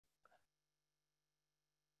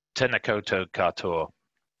Tēnā koutou katoa.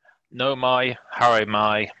 No mai, haere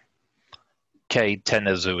mai, kei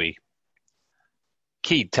tēnā zui.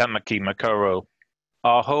 Ki tamaki makaro,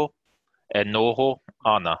 aho e noho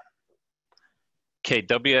ana. Kei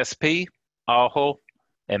WSP, aho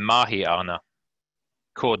e mahi ana.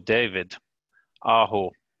 Ko David,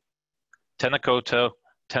 aho. Tēnā koutou,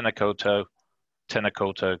 tēnā koutou, tēnā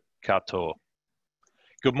koutou katoa.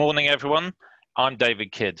 Good morning, everyone. I'm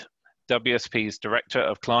David Kidd, WSP's Director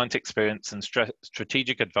of Client Experience and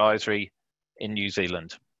Strategic Advisory in New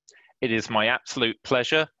Zealand. It is my absolute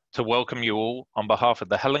pleasure to welcome you all on behalf of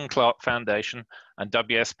the Helen Clark Foundation and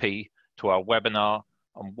WSP to our webinar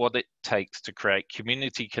on what it takes to create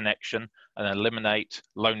community connection and eliminate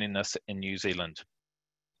loneliness in New Zealand.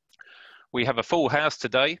 We have a full house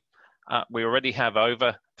today. We already have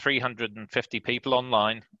over 350 people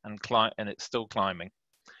online and it's still climbing.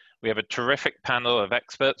 We have a terrific panel of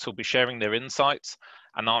experts who will be sharing their insights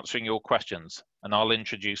and answering your questions, and I'll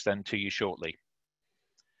introduce them to you shortly.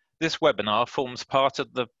 This webinar forms part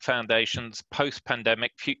of the Foundation's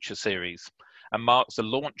Post-Pandemic Future Series and marks the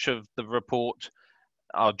launch of the report,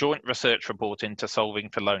 our joint research report into solving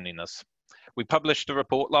for loneliness. We published the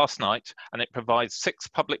report last night, and it provides 6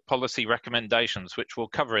 public policy recommendations, which we'll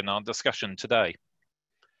cover in our discussion today.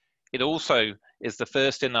 It also is the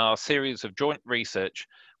first in our series of joint research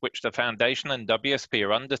which the Foundation and WSP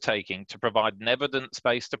are undertaking to provide an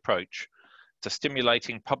evidence-based approach to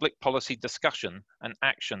stimulating public policy discussion and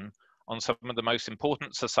action on some of the most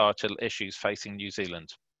important societal issues facing New Zealand.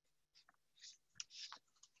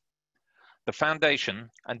 The Foundation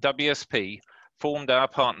and WSP formed our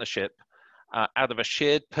partnership out of a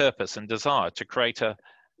shared purpose and desire to create a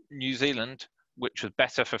New Zealand which was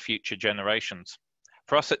better for future generations.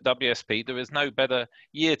 For us at WSP, there is no better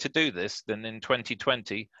year to do this than in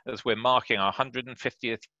 2020, as we're marking our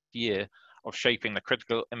 150th year of shaping the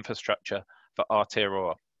critical infrastructure for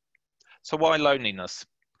Aotearoa. So why loneliness?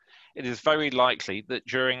 It is very likely that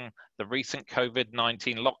during the recent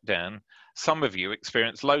COVID-19 lockdown, some of you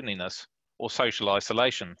experienced loneliness or social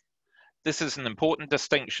isolation. This is an important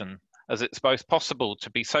distinction, as it's both possible to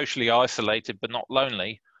be socially isolated but not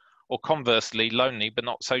lonely, or conversely lonely but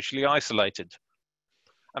not socially isolated.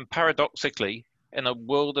 And paradoxically, in a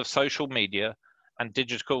world of social media and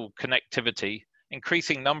digital connectivity,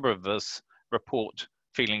 increasing number of us report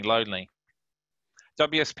feeling lonely.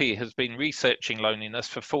 WSP has been researching loneliness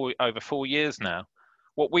for over 4 years now.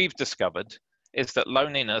 What we've discovered is that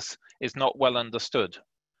loneliness is not well understood,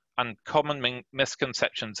 and common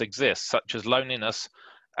misconceptions exist, such as loneliness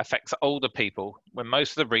affects older people, when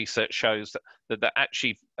most of the research shows that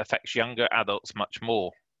actually affects younger adults much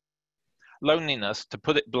more. Loneliness, to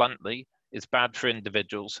put it bluntly, is bad for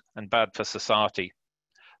individuals and bad for society.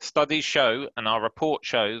 Studies show, and our report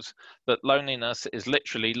shows, that loneliness is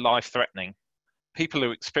literally life-threatening. People who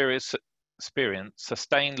experience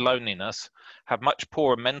sustained loneliness have much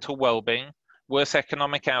poorer mental well-being, worse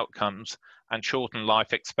economic outcomes, and shortened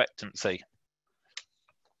life expectancy.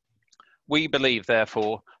 We believe,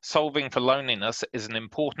 therefore, solving for loneliness is an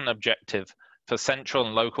important objective for central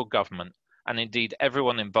and local government, and indeed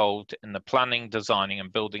everyone involved in the planning, designing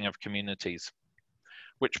and building of communities.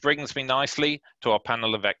 Which brings me nicely to our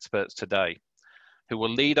panel of experts today, who will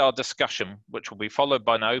lead our discussion, which will be followed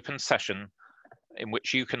by an open session in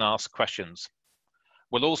which you can ask questions.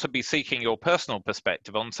 We'll also be seeking your personal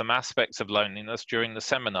perspective on some aspects of loneliness during the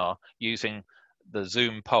seminar using the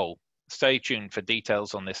Zoom poll. Stay tuned for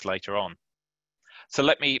details on this later on. So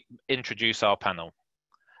let me introduce our panel.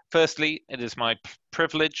 Firstly, it is my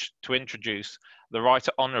privilege to introduce the Right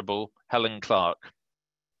Honourable Helen Clark,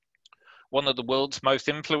 one of the world's most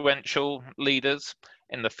influential leaders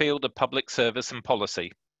in the field of public service and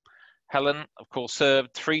policy. Helen, of course,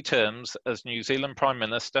 served 3 terms as New Zealand Prime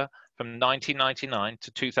Minister from 1999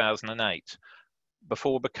 to 2008,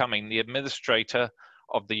 before becoming the Administrator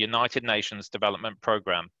of the United Nations Development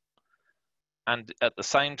Programme, and at the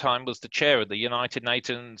same time was the chair of the United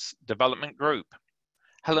Nations Development Group.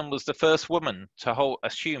 Helen was the first woman to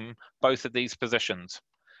assume both of these positions,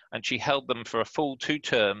 and she held them for a full 2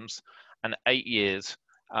 terms and 8 years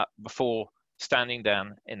before standing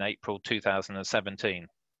down in April 2017.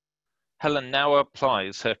 Helen now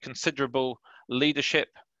applies her considerable leadership,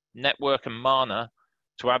 network and mana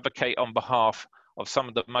to advocate on behalf of some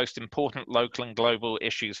of the most important local and global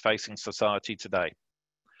issues facing society today.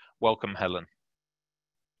 Welcome, Helen.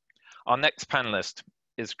 Our next panelist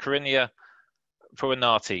is Karinia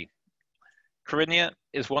Fuanati. Karinia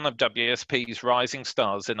is one of WSP's rising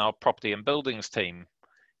stars in our property and buildings team.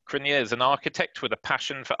 Karinia is an architect with a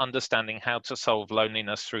passion for understanding how to solve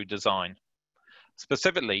loneliness through design.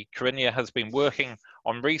 Specifically, Karinia has been working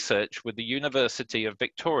on research with the University of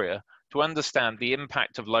Victoria to understand the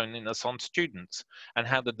impact of loneliness on students and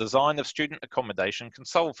how the design of student accommodation can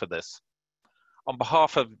solve for this. On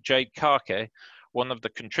behalf of Jade Karke, one of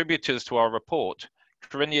the contributors to our report,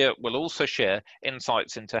 Karinia will also share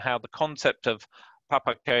insights into how the concept of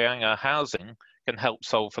Papakeanga housing can help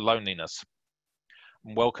solve for loneliness.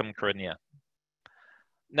 Welcome, Karinia.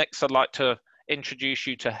 Next, I'd like to introduce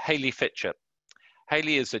you to Hayley Fitchett.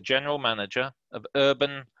 Hayley is the General Manager of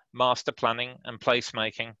Urban Master Planning and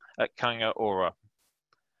Placemaking at Aotearoa.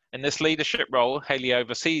 In this leadership role, Hayley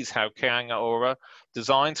oversees how Aotearoa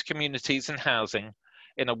designs communities and housing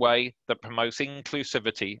in a way that promotes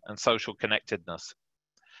inclusivity and social connectedness.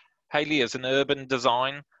 Hayley is an urban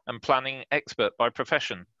design and planning expert by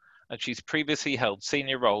profession, and she's previously held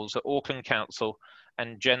senior roles at Auckland Council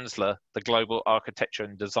and Gensler, the global architecture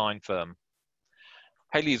and design firm.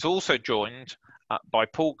 Hayley is also joined by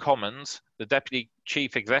Paul Commons, the Deputy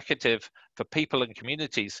Chief Executive for People and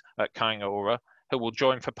Communities at Aotearoa, who will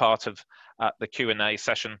join for part of the Q&A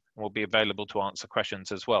session and will be available to answer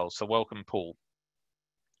questions as well. So welcome, Paul.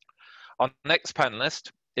 Our next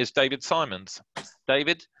panelist is David Simons.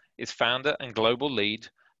 David is founder and global lead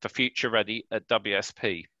for Future Ready at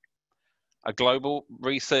WSP, a global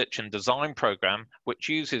research and design program which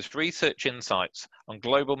uses research insights on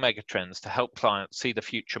global megatrends to help clients see the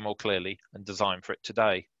future more clearly and design for it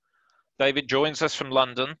today. David joins us from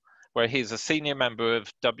London, where he is a senior member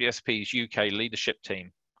of WSP's UK leadership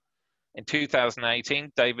team. In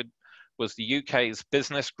 2018, David was the UK's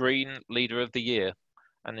Business Green Leader of the Year,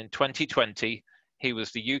 and in 2020, he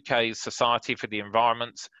was the UK's Society for the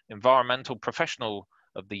Environment's Environmental Professional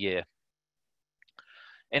of the Year.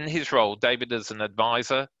 In his role, David is an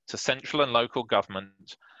advisor to central and local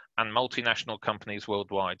government and multinational companies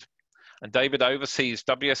worldwide. And David oversees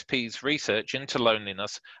WSP's research into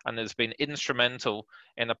loneliness and has been instrumental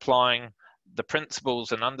in applying the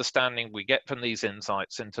principles and understanding we get from these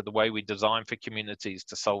insights into the way we design for communities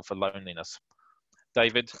to solve for loneliness.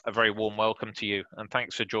 David, a very warm welcome to you, and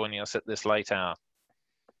thanks for joining us at this late hour.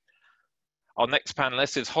 Our next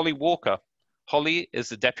panelist is Holly Walker. Holly is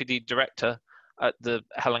the Deputy Director at the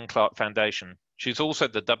Helen Clark Foundation. She's also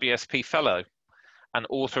the WSP Fellow and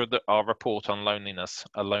author of our report on loneliness,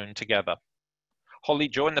 Alone Together. Holly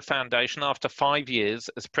joined the foundation after 5 years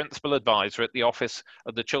as Principal Advisor at the Office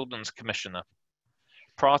of the Children's Commissioner.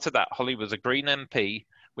 Prior to that, Holly was a Green MP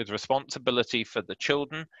with responsibility for the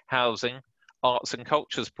Children, Housing, Arts and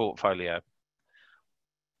Cultures portfolio.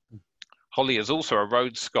 Holly is also a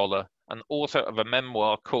Rhodes Scholar and author of a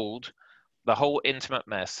memoir called The Whole Intimate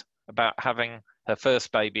Mess, about having her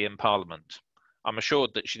first baby in Parliament. I'm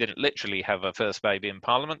assured that she didn't literally have her first baby in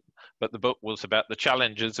Parliament, but the book was about the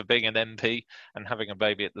challenges of being an MP and having a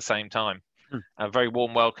baby at the same time. A very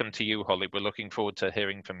warm welcome to you, Holly. We're looking forward to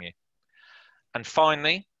hearing from you. And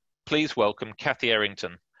finally, please welcome Kathy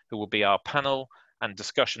Errington, who will be our panel and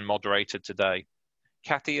discussion moderator today.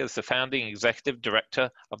 Kathy is the founding executive director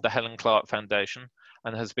of the Helen Clark Foundation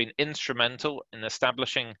and has been instrumental in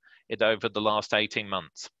establishing it over the last 18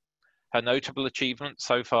 months. Her notable achievements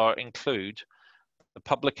so far include the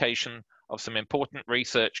publication of some important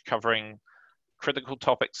research covering critical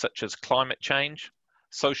topics such as climate change,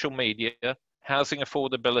 social media, housing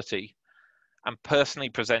affordability, and personally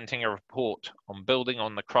presenting a report on building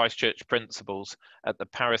on the Christchurch principles at the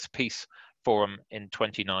Paris Peace Forum in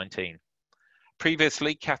 2019.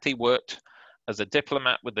 Previously, Kathy worked as a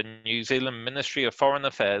diplomat with the New Zealand Ministry of Foreign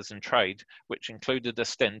Affairs and Trade, which included a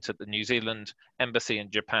stint at the New Zealand Embassy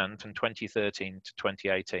in Japan from 2013 to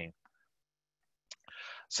 2018.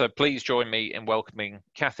 So please join me in welcoming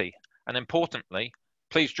Kathy. And importantly,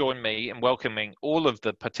 please join me in welcoming all of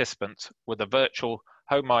the participants with a virtual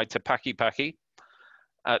Haumai Te Paki Paki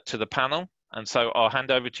to the panel. And so I'll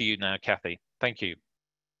hand over to you now, Kathy. Thank you.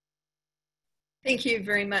 Thank you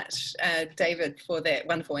very much, David, for that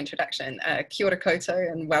wonderful introduction. Kia ora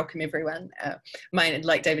koutou and welcome everyone.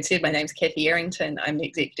 Like David said, my name's Kathy Errington. I'm the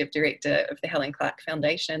Executive Director of the Helen Clark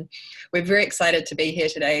Foundation. We're very excited to be here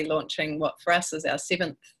today launching what for us is our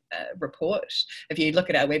 7th report. If you look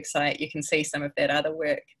at our website, you can see some of that other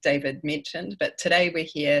work David mentioned, but today we're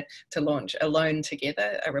here to launch Alone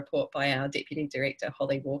Together, a report by our Deputy Director,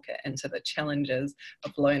 Holly Walker, into the challenges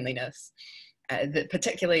of loneliness.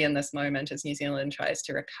 Particularly in this moment as New Zealand tries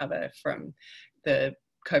to recover from the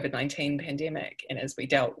COVID-19 pandemic and as we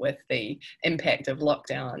dealt with the impact of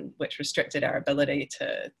lockdown, which restricted our ability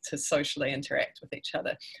to socially interact with each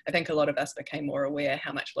other. I think a lot of us became more aware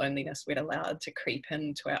how much loneliness we'd allowed to creep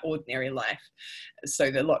into our ordinary life. So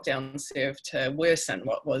the lockdown served to worsen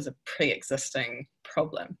what was a pre-existing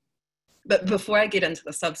problem. But before I get into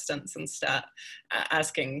the substance and start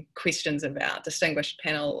asking questions of our distinguished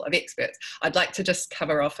panel of experts, I'd like to just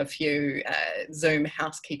cover off a few Zoom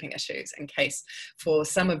housekeeping issues in case for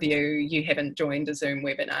some of you haven't joined a Zoom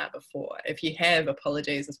webinar before. If you have,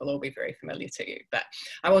 apologies, this will all be very familiar to you. But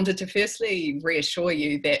I wanted to firstly reassure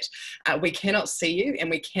you that we cannot see you and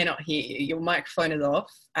we cannot hear you. Your microphone is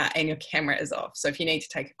off and your camera is off. So if you need to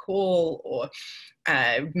take a call or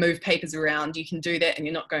move papers around, you can do that and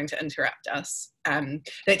you're not going to interrupt us.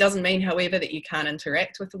 That doesn't mean, however, that you can't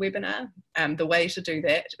interact with the webinar. The way to do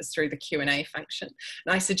that is through the Q&A function.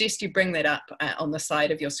 And I suggest you bring that up on the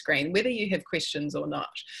side of your screen, whether you have questions or not.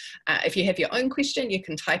 If you have your own question, you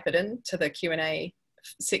can type it into the Q&A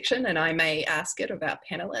section and I may ask it of our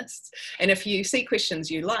panelists. And if you see questions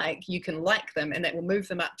you like, you can like them and that will move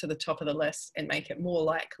them up to the top of the list and make it more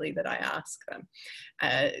likely that I ask them.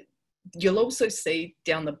 You'll also see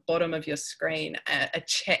down the bottom of your screen a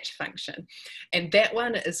chat function, and that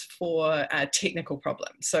one is for technical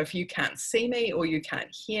problems. So if you can't see me or you can't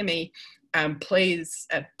hear me, please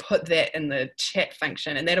put that in the chat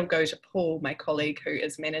function, and that'll go to Paul, my colleague who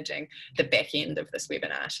is managing the back end of this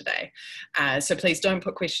webinar today. So please don't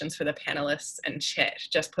put questions for the panelists in chat,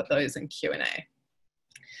 just put those in Q&A.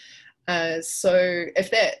 So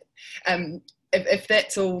if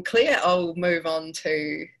that's all clear, I'll move on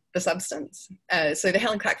to the substance. So the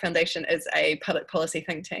Helen Clark Foundation is a public policy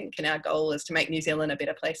think tank, and our goal is to make New Zealand a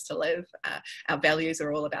better place to live. Our values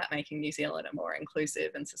are all about making New Zealand a more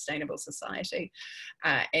inclusive and sustainable society.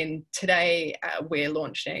 And today we're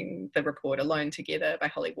launching the report Alone Together by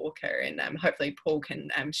Holly Walker, and hopefully Paul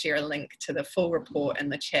can share a link to the full report in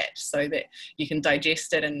the chat so that you can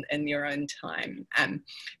digest it in your own time.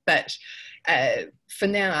 But for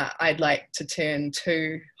now, I'd like to turn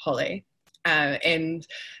to Holly. And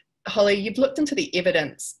Holly, you've looked into the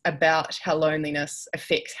evidence about how loneliness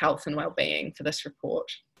affects health and well-being for this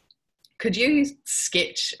report. Could you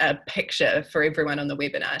sketch a picture for everyone on the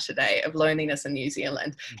webinar today of loneliness in New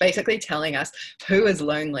Zealand, basically telling us who is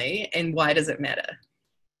lonely and why does it matter?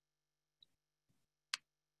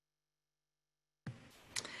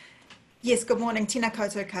 Yes, good morning. Tēnā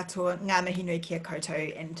koutou katoa, ngā mihi nui kia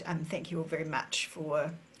koutou, and thank you all very much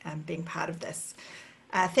for being part of this.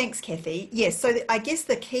 Thanks, Kathy. Yes, so I guess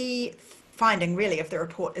the key finding really of the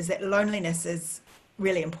report is that loneliness is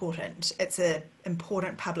really important. It's an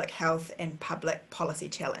important public health and public policy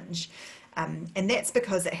challenge. And that's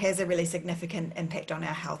because it has a really significant impact on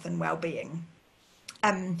our health and well-being.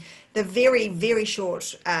 The very, very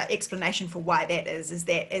short explanation for why that is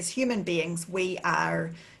that as human beings, we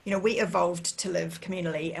evolved to live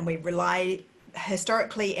communally, and we rely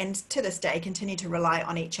historically and to this day continue to rely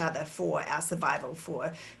on each other for our survival,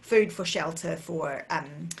 for food, for shelter, for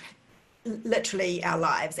literally our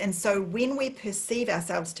lives. And so when we perceive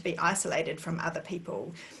ourselves to be isolated from other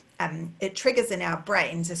people, it triggers in our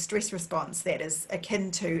brains a stress response that is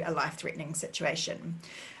akin to a life-threatening situation.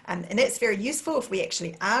 And that's very useful if we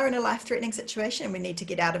actually are in a life-threatening situation and we need to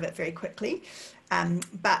get out of it very quickly.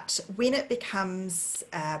 But when it becomes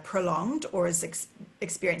prolonged or is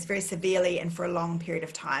experienced very severely and for a long period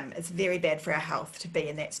of time, it's very bad for our health to be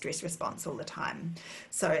in that stress response all the time.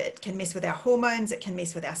 So it can mess with our hormones, it can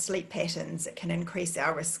mess with our sleep patterns, it can increase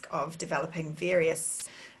our risk of developing various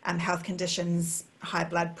health conditions, high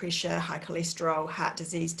blood pressure, high cholesterol, heart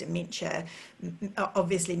disease, dementia,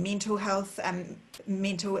 obviously mental health,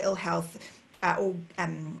 mental ill health,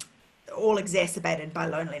 all exacerbated by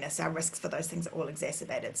loneliness. Our risks for those things are all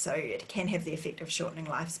exacerbated, so it can have the effect of shortening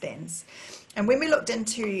lifespans. And when we looked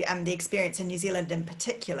into the experience in New Zealand in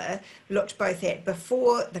particular, looked both at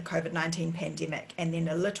before the COVID-19 pandemic and then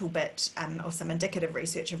a little bit of some indicative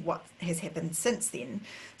research of what has happened since then.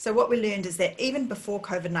 So what we learned is that even before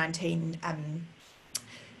COVID-19,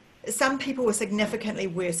 some people were significantly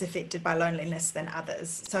worse affected by loneliness than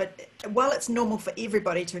others. So while it's normal for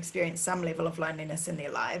everybody to experience some level of loneliness in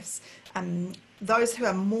their lives, those who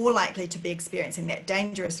are more likely to be experiencing that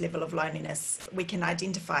dangerous level of loneliness, we can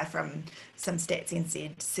identify from some Stats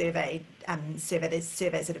NZ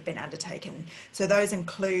surveys that have been undertaken. So those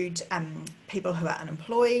include people who are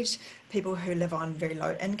unemployed, people who live on very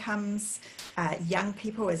low incomes, young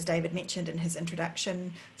people, as David mentioned in his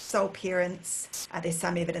introduction, sole parents. There's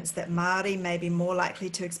some evidence that Māori may be more likely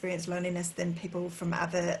to experience loneliness than people from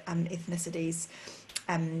other ethnicities.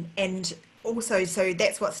 And also, so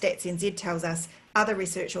that's what Stats NZ tells us, Other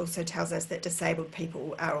research also tells us that disabled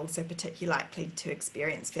people are also particularly likely to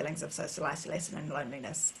experience feelings of social isolation and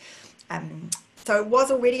loneliness. So it was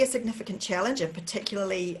already a significant challenge, and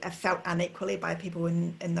particularly felt unequally by people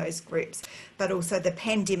in those groups, but also the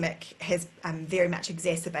pandemic has very much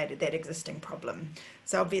exacerbated that existing problem.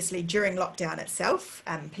 So obviously during lockdown itself,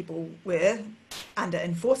 people were under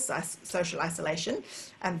enforced social isolation,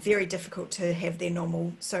 very difficult to have their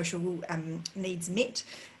normal social needs met.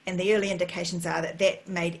 And the early indications are that that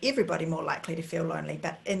made everybody more likely to feel lonely,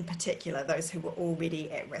 but in particular, those who were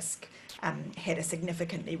already at risk had a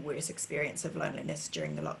significantly worse experience of loneliness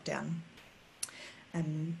during the lockdown.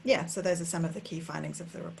 Yeah, so those are some of the key findings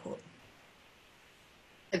of the report.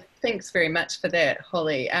 Thanks very much for that,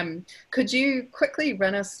 Holly. Could you quickly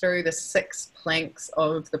run us through the 6 planks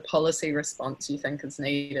of the policy response you think is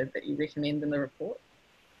needed that you recommend in the report?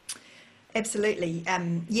 Absolutely.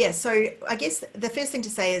 Yeah, so I guess the first thing to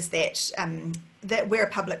say is that that we're a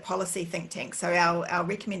public policy think tank. So our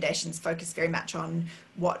recommendations focus very much on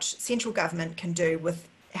what central government can do with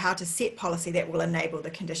how to set policy that will enable the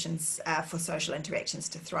conditions for social interactions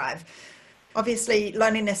to thrive. Obviously,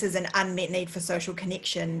 loneliness is an unmet need for social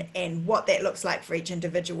connection, and what that looks like for each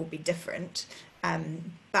individual will be different.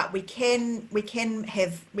 But we can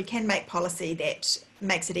make policy that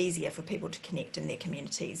makes it easier for people to connect in their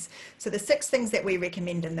communities. So the 6 things that we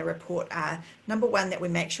recommend in the report are, number 1, that we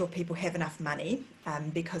make sure people have enough money,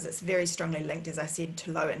 because it's very strongly linked, as I said,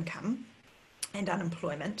 to low income and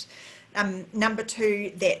unemployment. Number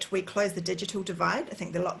 2, that we close the digital divide. I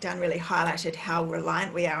think the lockdown really highlighted how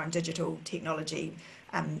reliant we are on digital technology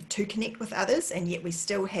to connect with others, and yet we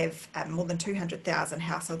still have more than 200,000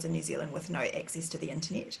 households in New Zealand with no access to the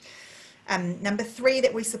internet. Number 3,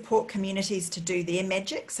 that we support communities to do their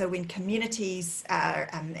magic. So when communities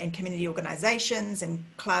and community organisations and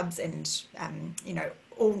clubs and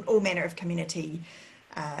all manner of community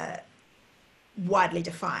widely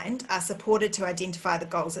defined are supported to identify the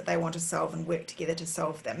goals that they want to solve and work together to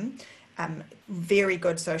solve them, very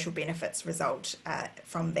good social benefits result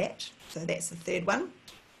from that. So that's the 3rd one.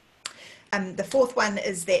 The 4th one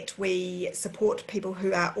is that we support people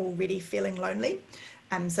who are already feeling lonely.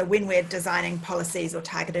 So when we're designing policies or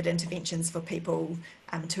targeted interventions for people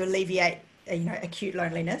to alleviate acute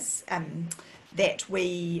loneliness, that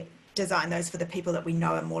we design those for the people that we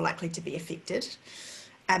know are more likely to be affected.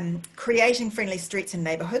 Creating friendly streets and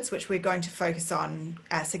neighbourhoods, which we're going to focus on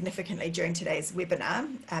significantly during today's webinar,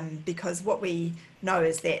 because what we know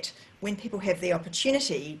is that when people have the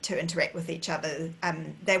opportunity to interact with each other,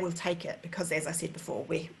 they will take it, because, as I said before,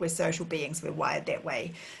 we're social beings, we're wired that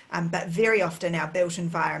way. But very often our built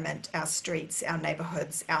environment, our streets, our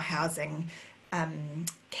neighbourhoods, our housing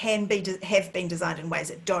have been designed in ways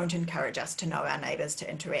that don't encourage us to know our neighbours, to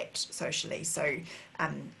interact socially. So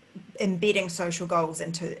embedding social goals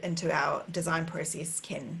into our design process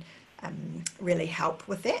can really help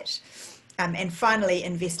with that. And finally,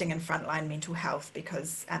 investing in frontline mental health,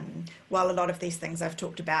 because while a lot of these things I've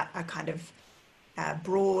talked about are kind of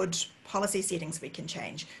broad policy settings we can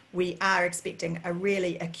change, we are expecting a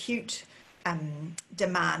really acute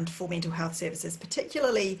demand for mental health services,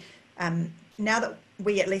 particularly now that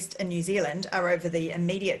we, at least in New Zealand, are over the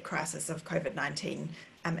immediate crisis of COVID-19.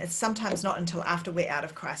 It's sometimes not until after we're out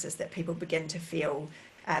of crisis that people begin to feel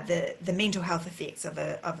the mental health effects of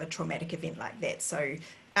a traumatic event like that. So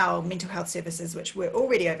our mental health services, which were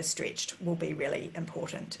already overstretched, will be really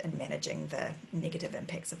important in managing the negative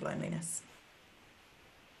impacts of loneliness.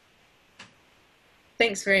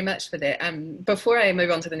 Thanks very much for that. Before I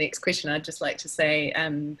move on to the next question, I'd just like to say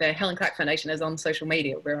the Helen Clark Foundation is on social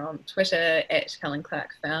media. We're on Twitter at Helen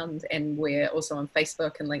Clark Found, and we're also on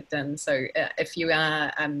Facebook and LinkedIn. So if you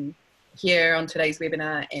are here on today's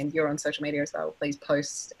webinar and you're on social media as well, please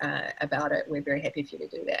post about it. We're very happy for you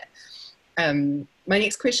to do that. My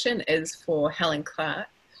next question is for Helen Clark.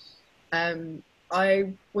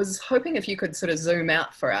 I was hoping if you could sort of zoom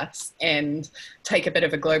out for us and take a bit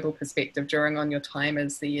of a global perspective, drawing on your time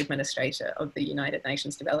as the administrator of the United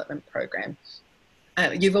Nations Development Programme.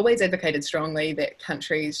 You've always advocated strongly that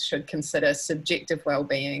countries should consider subjective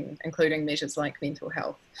well-being, including measures like mental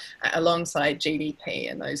health, alongside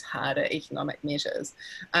GDP and those harder economic measures.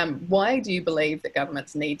 Why do you believe that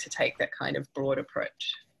governments need to take that kind of broad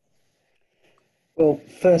approach? Well,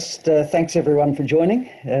 first, thanks everyone for joining.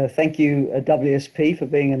 Thank you, WSP, for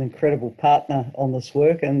being an incredible partner on this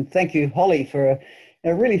work. And thank you, Holly, for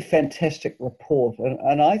a really fantastic report.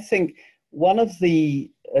 And I think one of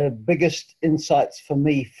the biggest insights for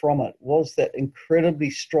me from it was that incredibly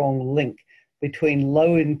strong link between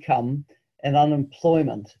low income and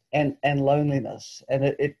unemployment and loneliness. And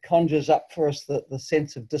it conjures up for us the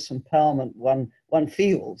sense of disempowerment one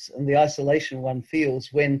feels, and the isolation one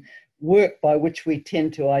feels when work by which we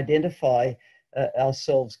tend to identify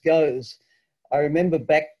ourselves goes. I remember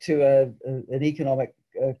back to an economic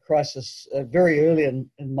crisis very early in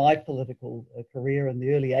my political career in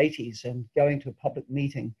the early 80s, and going to a public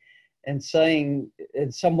meeting and saying,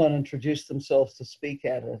 and someone introduced themselves to speak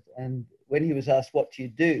at it, and when he was asked, "What do you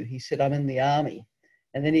do?" he said, "I'm in the army."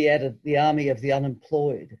 And then he added, "the army of the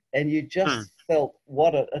unemployed." And you just felt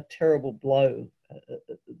what a terrible blow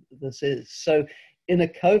this is. So in a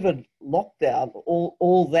COVID lockdown,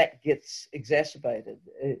 all that gets exacerbated.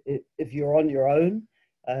 If you're on your own,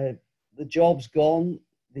 the job's gone,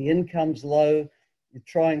 the income's low, you're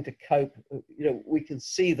trying to cope. We can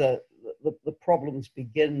see the problems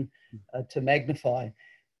begin to magnify.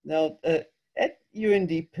 Now, at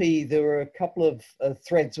UNDP, there were a couple of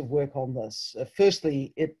threads of work on this.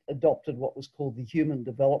 Firstly, it adopted what was called the human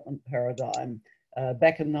development paradigm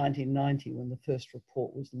back in 1990 when the first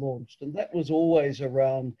report was launched. And that was always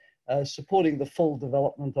around supporting the full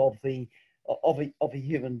development of a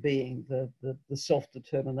human being, the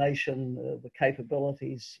self-determination, the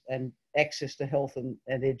capabilities, and access to health and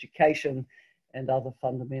education and other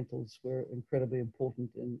fundamentals were incredibly important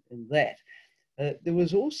in that. There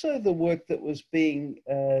was also the work that was being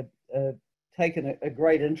taken a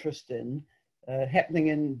great interest in, happening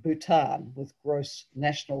in Bhutan with gross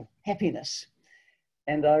national happiness.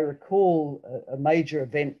 And I recall a major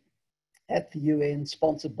event at the UN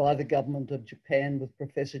sponsored by the government of Japan with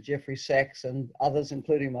Professor Jeffrey Sachs and others,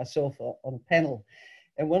 including myself, on a panel.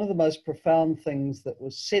 And one of the most profound things that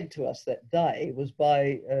was said to us that day was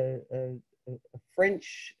by a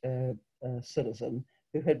French citizen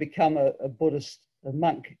who had become a Buddhist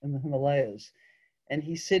monk in the Himalayas. And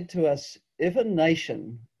he said to us, if a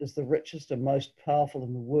nation is the richest and most powerful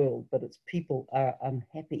in the world, but its people are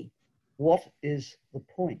unhappy, what is the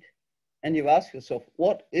point? And you ask yourself,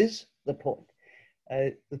 what is the point?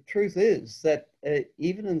 The truth is that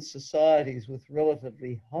even in societies with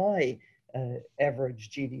relatively high average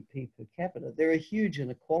GDP per capita, there are huge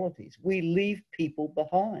inequalities. We leave people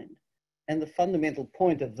behind. And the fundamental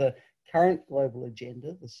point of the current global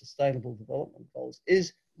agenda, the Sustainable Development Goals,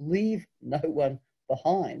 is leave no one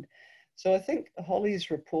behind. So I think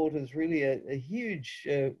Holly's report is really a huge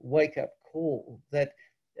wake-up call that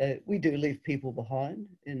we do leave people behind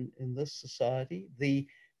in this society. The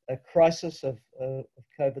crisis of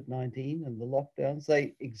COVID-19 and the lockdowns,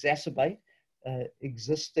 they exacerbate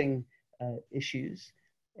existing issues.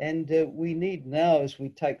 And we need now, as we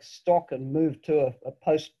take stock and move to a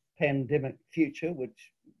post-pandemic future,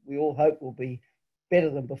 which we all hope will be better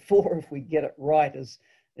than before if we get it right, as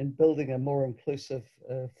in building a more inclusive,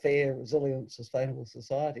 fair, resilient, sustainable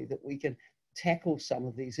society, that we can tackle some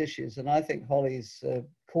of these issues. And I think Holly's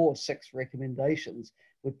core 6 recommendations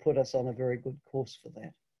would put us on a very good course for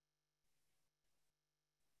that.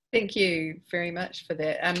 Thank you very much for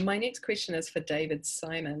that. My next question is for David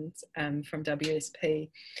Simons from WSP.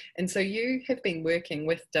 And so you have been working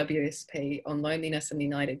with WSP on loneliness in the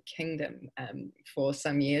United Kingdom for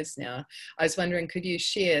some years now. I was wondering, could you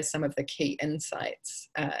share some of the key insights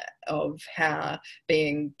of how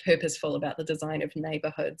being purposeful about the design of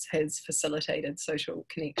neighbourhoods has facilitated social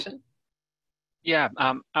connection? Yeah,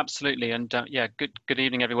 absolutely. And yeah, good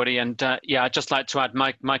evening, everybody. And yeah, I'd just like to add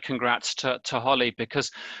my congrats to Holly, because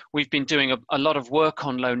we've been doing a lot of work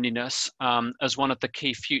on loneliness as one of the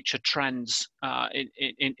key future trends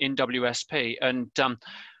in WSP. And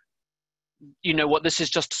you know what, this is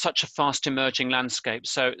just such a fast emerging landscape.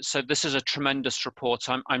 So this is a tremendous report.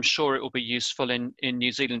 I'm sure it will be useful in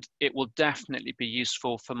New Zealand. It will definitely be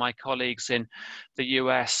useful for my colleagues in the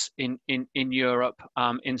US, in Europe,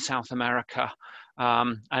 in South America,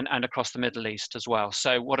 and across the Middle East as well.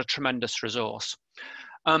 So what a tremendous resource.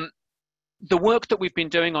 The work that we've been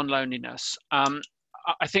doing on loneliness,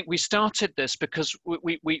 I think we started this because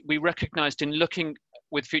we recognized in looking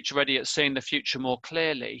with Future Ready at seeing the future more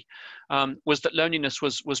clearly, was that loneliness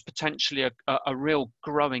was potentially a real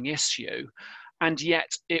growing issue. And yet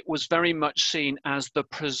it was very much seen as the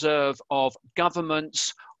preserve of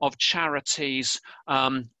governments, of charities,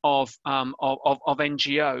 of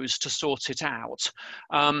NGOs to sort it out.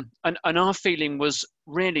 And our feeling was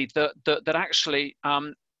really that actually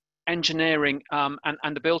engineering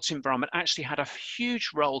and the built environment actually had a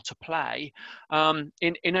huge role to play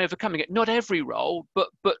in overcoming it. Not every role, but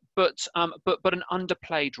an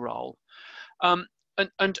underplayed role. And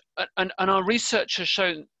our research has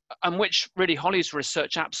shown, and which really Holly's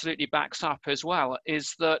research absolutely backs up as well,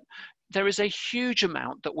 is that there is a huge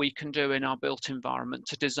amount that we can do in our built environment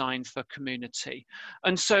to design for community.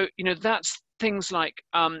 And so, you know, that's things like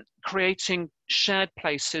creating shared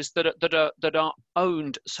places that are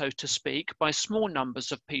owned, so to speak, by small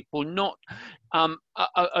numbers of people, not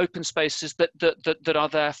open spaces that are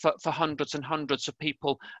there for hundreds and hundreds of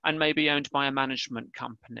people and maybe owned by a management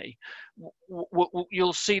company.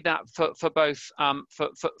 You'll see that for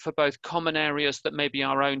both common areas that maybe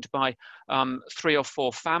are owned by 3 or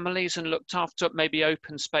 4 families and looked after, maybe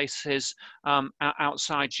open spaces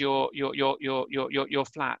outside your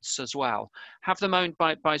flats as well. Have them owned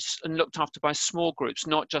by and looked after by small groups,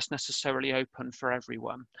 not just necessarily open for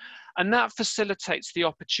everyone. And that facilitates the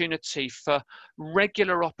opportunity for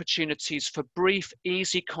regular opportunities for brief,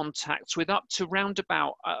 easy contacts with up to round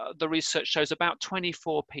about, the research shows, about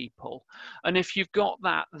 24 people. And if you've got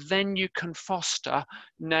that, then you can foster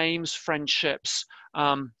names, friendships,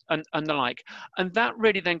 and the like. And that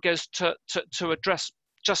really then goes to address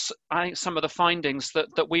just, I think, some of the findings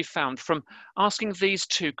that we found from asking these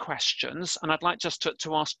 2 questions. And I'd like just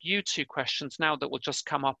to ask you 2 questions now that will just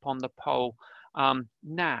come up on the poll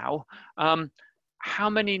now. How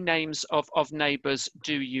many names of neighbours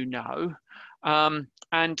do you know?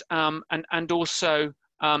 And also,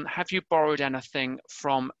 have you borrowed anything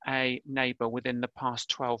from a neighbour within the past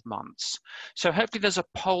 12 months? So hopefully there's a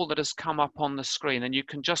poll that has come up on the screen and you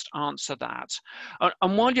can just answer that.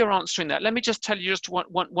 And while you're answering that, let me just tell you just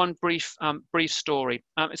one brief story.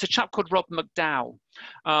 It's a chap called Rob McDowell,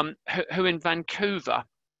 who in Vancouver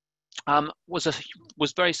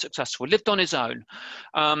was very successful, lived on his own,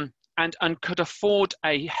 and could afford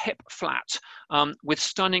a hip flat with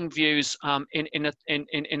stunning views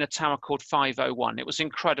in a tower called 501. It was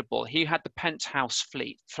incredible. He had the penthouse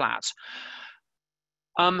flat.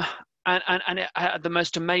 And it had the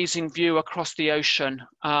most amazing view across the ocean.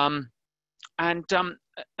 And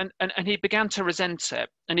he began to resent it.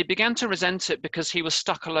 And he began to resent it because he was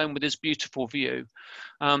stuck alone with his beautiful view.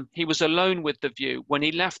 He was alone with the view. When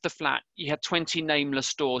he left the flat, he had 20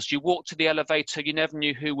 nameless doors. You walked to the elevator, you never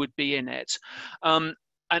knew who would be in it. And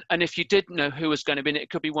if you did know who was going to be in it, it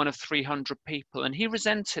could be one of 300 people. And he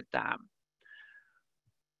resented that.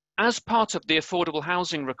 As part of the affordable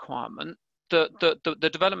housing requirement, the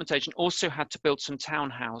development agent also had to build some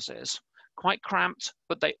townhouses. Quite cramped,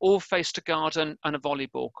 but they all faced a garden and a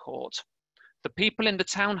volleyball court. The people in the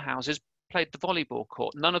townhouses played the volleyball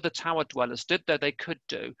court. None of the tower dwellers did, though they could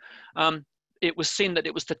do. It was seen that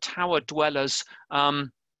it was the tower dwellers'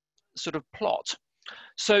 sort of plot.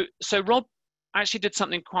 So Rob actually did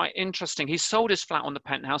something quite interesting. He sold his flat on the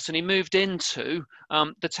penthouse and he moved into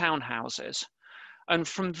the townhouses. And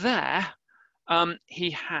from there, he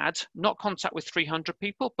had not contact with 300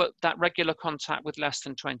 people, but that regular contact with less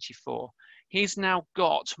than 24. He's now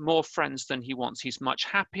got more friends than he wants. He's much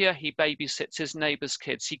happier. He babysits his neighbours'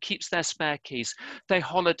 kids. He keeps their spare keys. They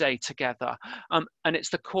holiday together. And it's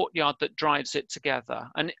the courtyard that drives it together.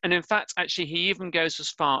 And in fact, actually, he even goes as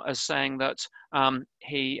far as saying that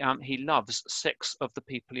he loves 6 of the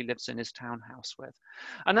people he lives in his townhouse with.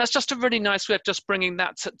 And that's just a really nice way of just bringing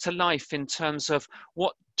that to life in terms of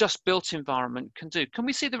what just built environment can do. Can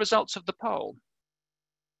we see the results of the poll?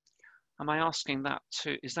 Am I asking that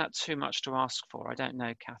too? Is that too much to ask for? I don't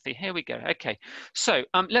know, Kathy. Here we go. Okay, so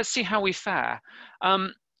let's see how we fare.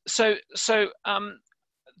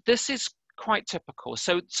 This is quite typical.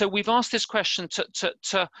 So we've asked this question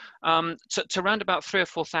to around about 3,000 or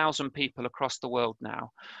 4,000 people across the world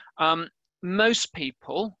now. Most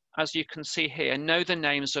people, as you can see here, know the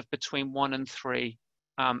names of between 1 and 3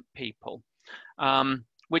 people.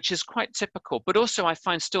 Which is quite typical, but also I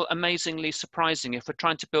find still amazingly surprising if we're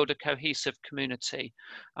trying to build a cohesive community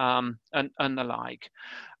and the like.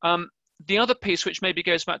 The other piece, which maybe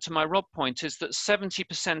goes back to my Rob point, is that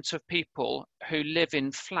 70% of people who live in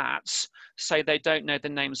flats say they don't know the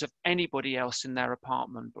names of anybody else in their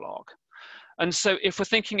apartment block. And so if we're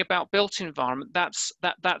thinking about built environment, that's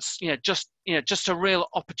just a real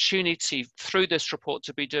opportunity through this report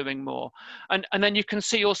to be doing more. And then you can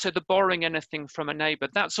see also the borrowing anything from a neighbour.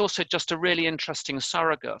 That's also just a really interesting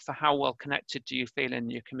surrogate for how well connected do you feel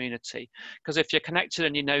in your community. Because if you're connected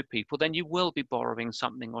and you know people, then you will be borrowing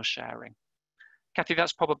something or sharing. Kathy,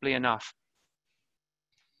 that's probably enough.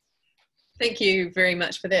 Thank you very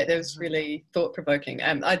much for that. That was really thought-provoking.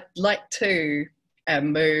 I'd like to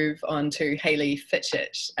move on to Hayley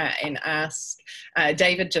Fitchett and ask,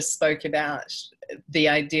 David just spoke about the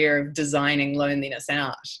idea of designing loneliness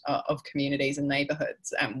out of communities and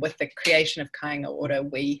neighbourhoods. With the creation of Kāinga Ora,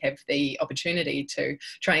 we have the opportunity to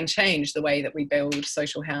try and change the way that we build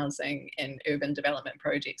social housing and urban development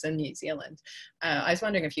projects in New Zealand. I was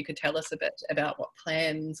wondering if you could tell us a bit about what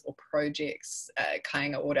plans or projects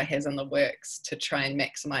Kāinga Ora has in the works to try and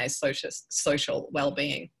maximise social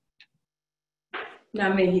well-being.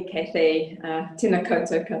 Ngā mihi, Kathy. Tēnā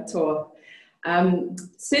koutou katoa.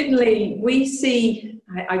 Certainly we see,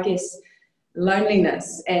 I guess,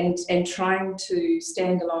 loneliness and trying to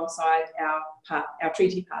stand alongside our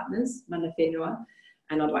treaty partners, mana whenua,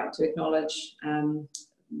 and I'd like to acknowledge the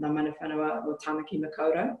mana whenua o Tāmaki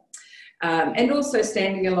Makaurau, and also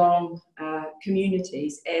standing along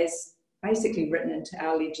communities as basically written into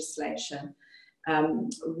our legislation.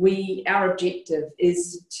 Our objective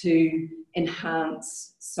is to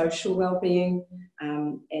enhance social well-being,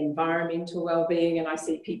 environmental well-being, and I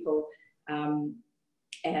see people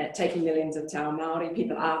taking the lens of Te Ao Māori.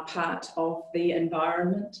 People are part of the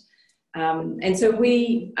environment, and so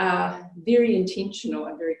we are very intentional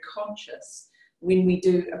and very conscious when we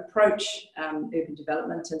do approach urban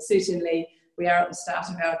development, and certainly we are at the start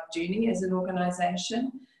of our journey as an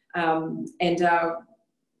organisation, and are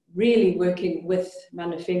really working with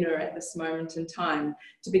mana whenua at this moment in time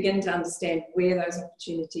to begin to understand where those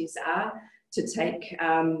opportunities are to take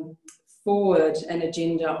forward an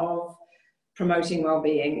agenda of promoting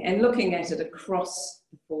well-being and looking at it across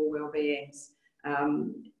the four well-beings,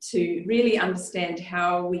 to really understand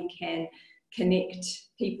how we can connect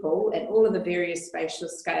people at all of the various spatial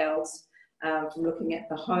scales, from looking at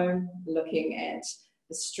the home, looking at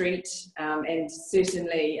the street, and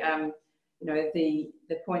certainly you know, the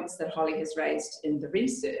points that Holly has raised in the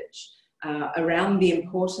research around the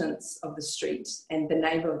importance of the street and the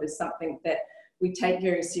neighbourhood is something that we take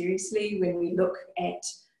very seriously when we look at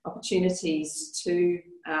opportunities to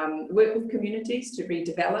work with communities to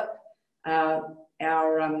redevelop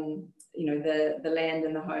our, you know, the land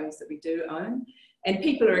and the homes that we do own. And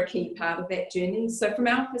people are a key part of that journey. So from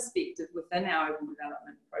our perspective within our urban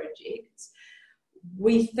development projects,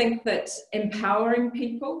 we think that empowering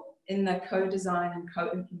people in the co-design and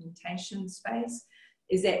co-implementation space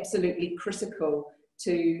is absolutely critical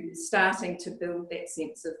to starting to build that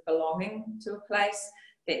sense of belonging to a place,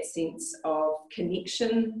 that sense of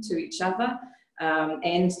connection to each other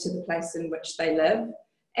and to the place in which they live,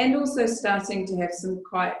 and also starting to have some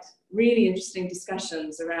quite really interesting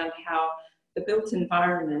discussions around how the built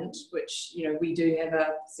environment, which, you know, we do have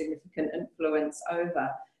a significant influence over,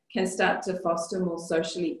 can start to foster more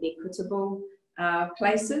socially equitable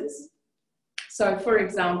places. So, for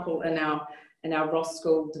example, in our Ross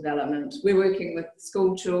School development, we're working with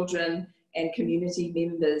school children and community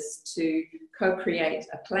members to co-create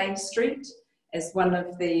a play street as one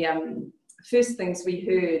of the first things we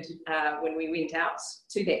heard when we went out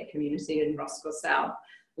to that community in Roscoe South,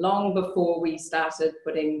 long before we started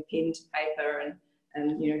putting pen to paper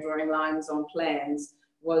and you know, drawing lines on plans,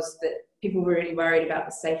 was that people were really worried about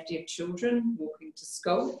the safety of children walking to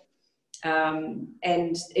school.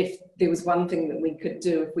 And if there was one thing that we could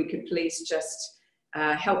do, if we could please just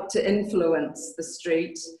help to influence the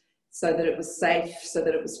street so that it was safe, so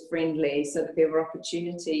that it was friendly, so that there were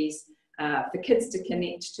opportunities for kids to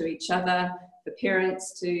connect to each other, for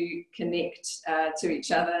parents to connect to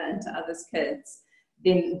each other and to others' kids,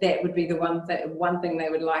 then that would be the one thing they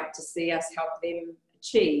would like to see us help them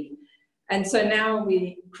achieve. And so now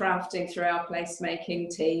we're crafting through our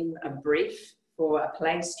placemaking team a brief for a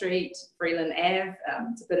play street, Freeland Ave.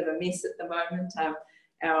 It's a bit of a mess at the moment.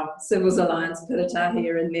 Our Civils Alliance Piratahi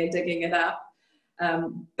are in there digging it up.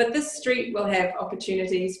 But this street will have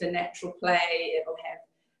opportunities for natural play. It will have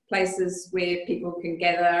places where people can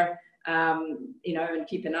gather, you know, and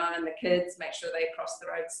keep an eye on the kids, make sure they cross the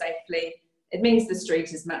road safely. It means the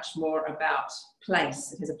street is much more about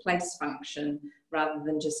place. It has a place function rather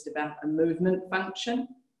than just about a movement function.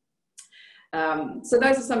 So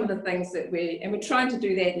those are some of the things that we're trying to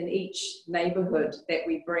do that in each neighbourhood that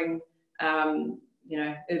we bring, you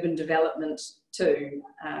know, urban development to,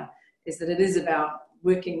 is that it is about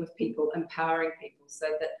working with people, empowering people so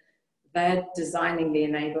that they're designing their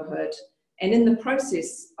neighbourhood. And in the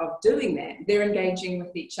process of doing that, they're engaging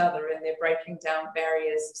with each other and they're breaking down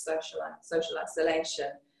barriers of social isolation.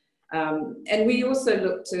 And we also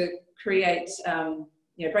look to create,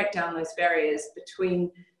 you know, break down those barriers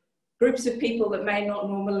between groups of people that may not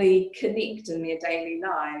normally connect in their daily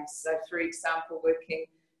lives. So, for example,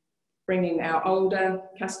 bringing our older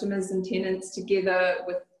customers and tenants together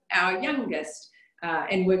with our youngest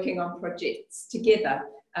and working on projects together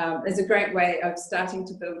is a great way of starting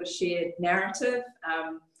to build a shared narrative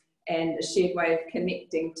and a shared way of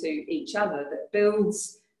connecting to each other that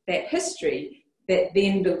builds that history, that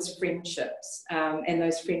then builds friendships, and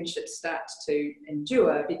those friendships start to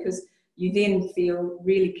endure because you then feel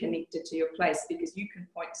really connected to your place because you can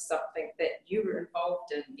point to something that you were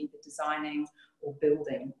involved in, either designing or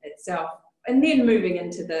building itself, and then moving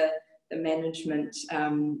into the management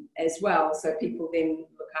as well, so people then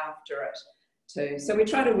look after it too. So we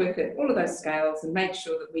try to work at all of those scales and make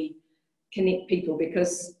sure that we connect people,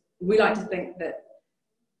 because we like to think that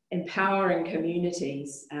empowering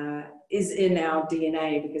communities is in our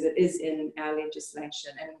DNA, because it is in our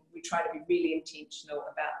legislation, and we try to be really intentional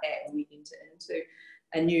about that when we enter into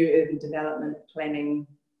a new urban development planning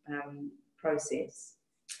process.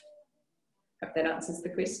 Hope that answers the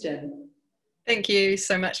question. Thank you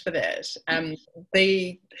so much for that.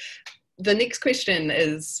 The next question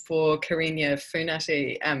is for Karina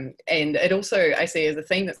Funati, and it also, I see, is a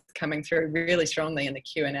theme that's coming through really strongly in the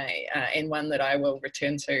Q&A, and one that I will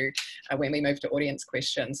return to when we move to audience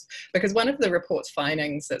questions. Because one of the report's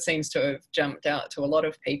findings that seems to have jumped out to a lot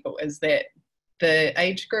of people is that the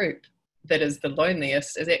age group that is the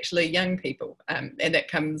loneliest is actually young people, and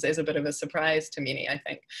that comes as a bit of a surprise to many, I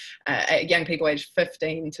think. Young people aged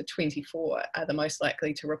 15 to 24 are the most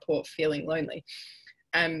likely to report feeling lonely.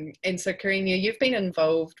 And so, Karina, you've been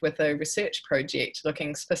involved with a research project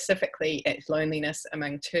looking specifically at loneliness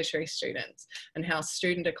among tertiary students and how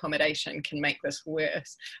student accommodation can make this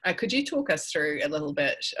worse. Could you talk us through a little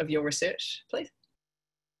bit of your research, please?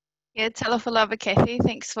 Yeah, talofa lava, Kathy.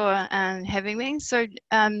 Thanks for having me. So,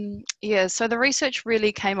 so the research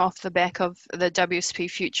really came off the back of the WSP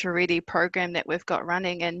Future Ready program that we've got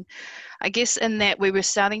running, and I guess in that we were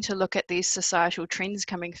starting to look at these societal trends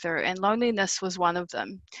coming through, and loneliness was one of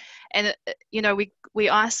them. And we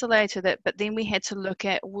isolated it, but then we had to look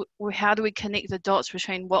at how do we connect the dots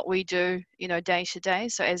between what we do, day to day.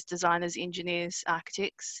 So as designers, engineers,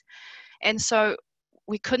 architects, and so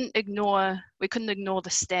we couldn't ignore the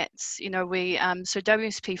stats. So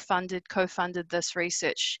WSP co-funded this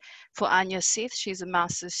research for Anya Seth. She's a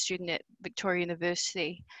master's student at Victoria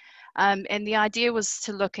University. And the idea was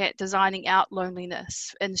to look at designing out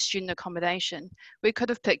loneliness in student accommodation. We could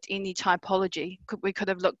have picked any typology. We could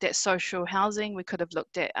have looked at social housing. We could have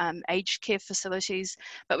looked at aged care facilities,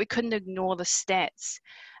 but we couldn't ignore the stats.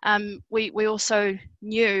 We also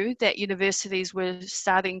knew that universities were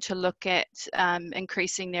starting to look at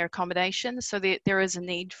increasing their accommodation, so there is a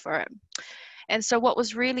need for it. And so what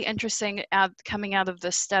was really interesting coming out of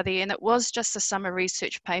this study, and it was just a summer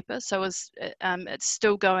research paper, so it's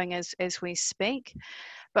still going as we speak,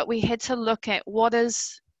 but we had to look at what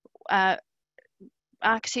is,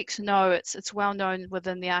 architects know, it's well known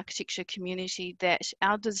within the architecture community that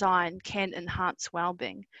our design can enhance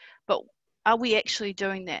well-being, but are we actually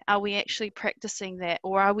doing that? Are we actually practicing that?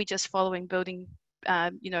 Or are we just following building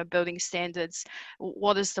standards?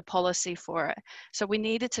 What is the policy for it? So we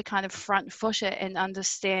needed to kind of front foot it and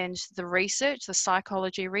understand the research, the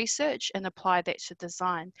psychology research, and apply that to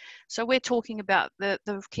design. So we're talking about the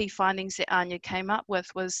key findings that Anya came up with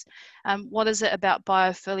was, what is it about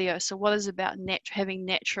biophilia? So what is it about having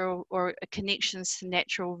natural or connections to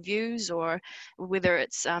natural views, or whether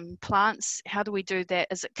it's plants? How do we do that?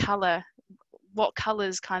 Is it color? What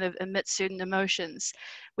colours kind of emit certain emotions?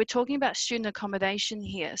 We're talking about student accommodation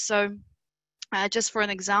here. So just for an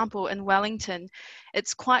example, in Wellington,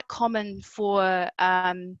 it's quite common for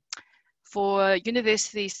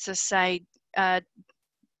universities to say,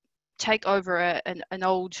 take over an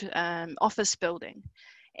old office building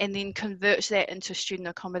and then convert that into student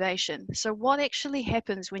accommodation. So what actually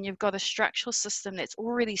happens when you've got a structural system that's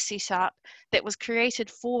already set up, that was created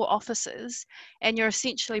for offices, and you're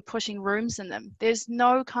essentially putting rooms in them? There's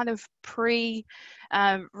no kind of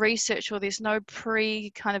research, or there's no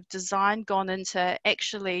kind of design gone into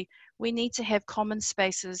actually, we need to have common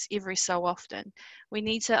spaces every so often. We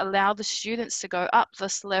need to allow the students to go up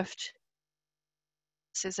this lift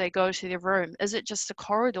as they go to their room. Is it just a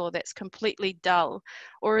corridor that's completely dull,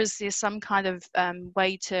 or is there some kind of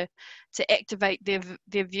way to activate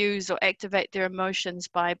their views or activate their emotions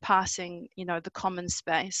by passing the common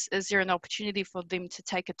space? Is there an opportunity for them to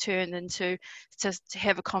take a turn and to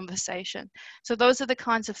have a conversation? So those are the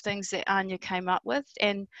kinds of things that Anya came up with,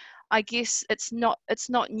 and I guess it's not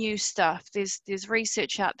new stuff. There's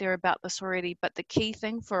research out there about this already, but the key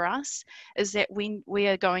thing for us is that we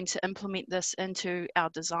are going to implement this into our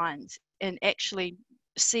designs and actually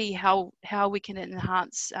see how we can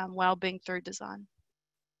enhance well-being through design.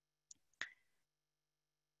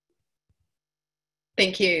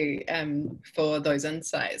 Thank you for those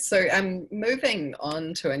insights. So moving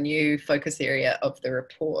on to a new focus area of the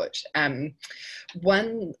report,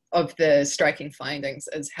 one of the striking findings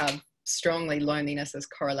is how strongly loneliness is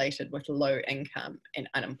correlated with low income and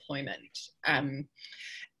unemployment. And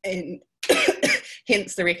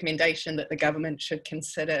hence the recommendation that the government should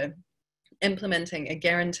consider implementing a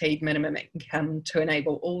guaranteed minimum income to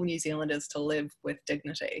enable all New Zealanders to live with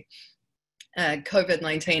dignity.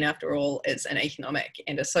 COVID-19, after all, is an economic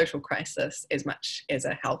and a social crisis as much as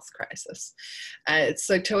a health crisis.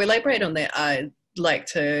 So to elaborate on that, I'd like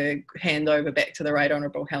to hand over back to the Right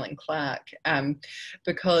Honourable Helen Clark,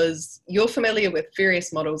 because you're familiar with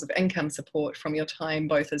various models of income support from your time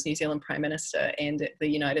both as New Zealand Prime Minister and at the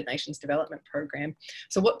United Nations Development Programme.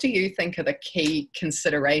 So what do you think are the key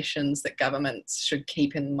considerations that governments should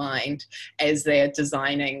keep in mind as they're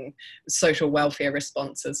designing social welfare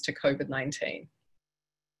responses to COVID-19?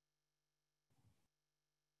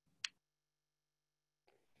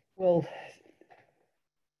 Well,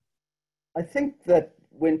 I think that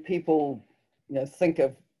when people think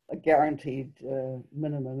of a guaranteed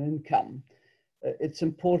minimum income, it's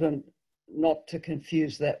important not to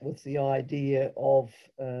confuse that with the idea of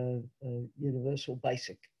universal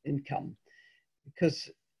basic income, because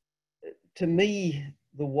to me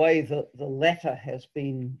the way that the latter has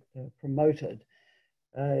been promoted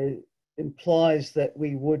implies that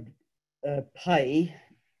we would pay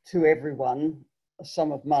to everyone a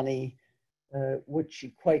sum of money which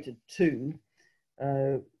equated to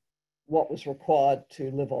what was required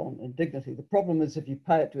to live on in dignity. The problem is if you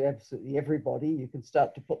pay it to absolutely everybody, you can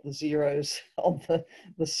start to put the zeros on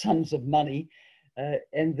the sums of money,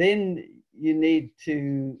 and then you need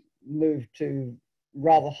to move to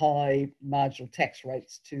rather high marginal tax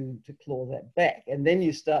rates to claw that back. And then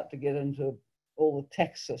you start to get into all the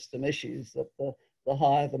tax system issues, that the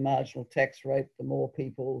higher the marginal tax rate, the more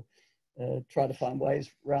people try to find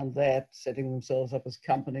ways around that, setting themselves up as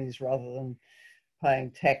companies rather than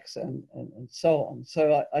paying tax and so on.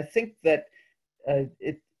 So I think that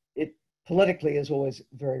it politically is always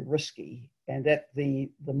very risky. And at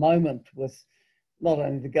the moment, with not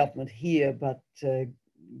only the government here, but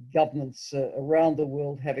governments around the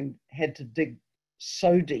world having had to dig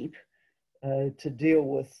so deep to deal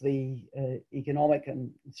with the economic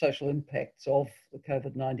and social impacts of the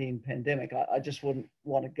COVID-19 pandemic, I just wouldn't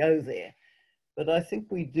want to go there. But I think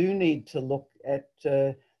we do need to look at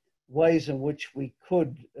ways in which we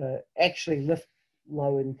could actually lift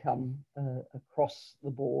low income across the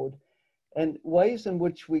board, and ways in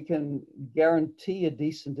which we can guarantee a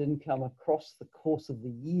decent income across the course of the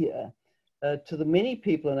year to the many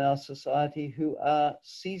people in our society who are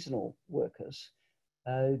seasonal workers.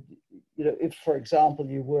 If, for example,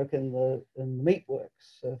 you work in the meat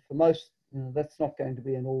works, for most, that's not going to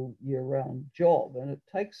be an all year round job, and it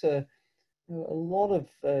takes a lot of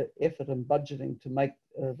effort and budgeting to make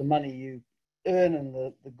the money you earn in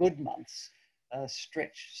the good months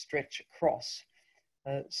stretch across.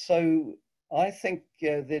 So I think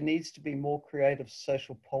there needs to be more creative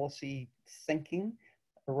social policy thinking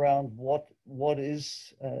around what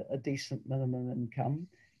is a decent minimum income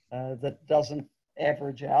that doesn't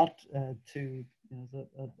average out to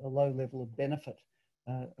a low level of benefit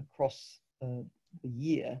across the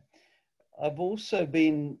year. I've also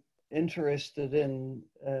been interested in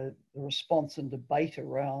the response and debate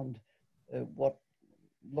around what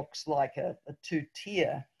looks like a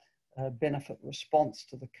two-tier benefit response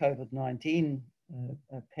to the COVID-19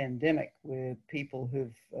 pandemic, where people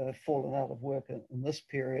who've fallen out of work in this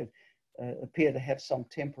period appear to have some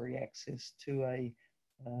temporary access to a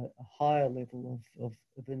higher level of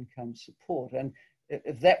income support. And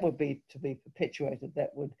if that would be to be perpetuated,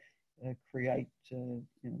 that would create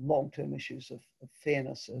long-term issues of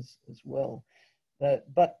fairness as well. But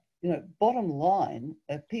bottom line,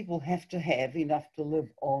 people have to have enough to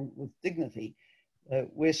live on with dignity.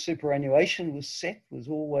 Where superannuation was set was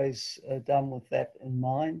always done with that in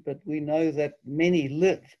mind, but we know that many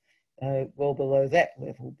live well below that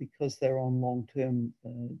level because they're on long-term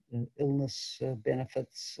illness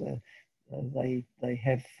benefits. They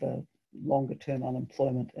have longer-term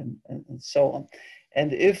unemployment and so on.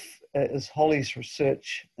 And if, as Holly's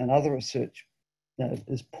research and other research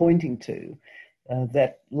is pointing to,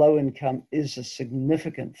 that low income is a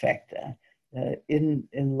significant factor in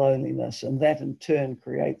loneliness, and that in turn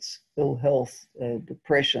creates ill health,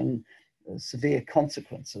 depression, severe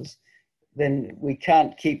consequences, then we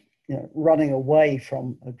can't keep running away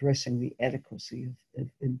from addressing the adequacy of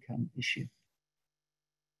income issue.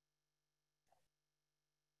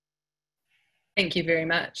 Thank you very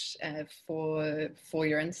much for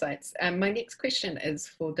your insights. My next question is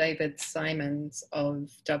for David Simons of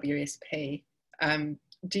WSP.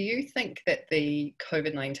 Do you think that the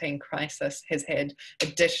COVID-19 crisis has had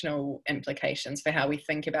additional implications for how we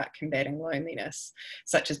think about combating loneliness,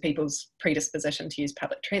 such as people's predisposition to use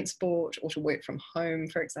public transport or to work from home,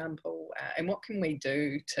 for example? And what can we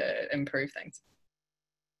do to improve things?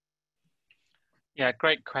 Yeah,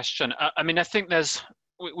 great question. I mean, I think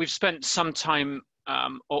we've spent some time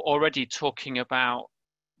already talking about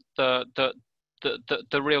the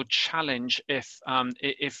real challenge if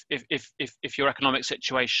your economic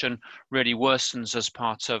situation really worsens as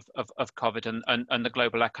part of COVID and the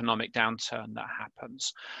global economic downturn that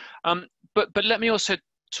happens. But let me also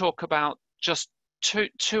talk about just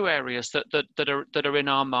two areas that are in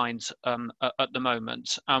our minds at the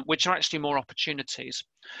moment, which are actually more opportunities.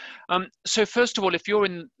 So first of all, if you're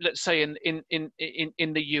let's say in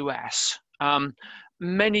the US,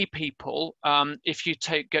 many people, if you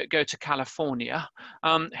go to California,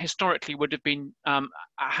 historically would have been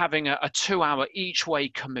having a 2-hour each way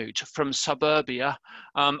commute from suburbia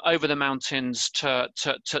over the mountains to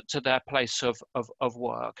their place of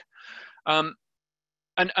work. And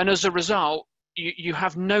as a result, you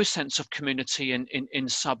have no sense of community in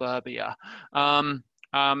suburbia.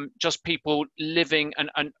 Just people living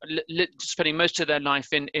and spending most of their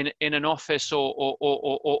life in an office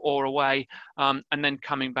or away, and then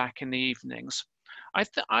coming back in the evenings.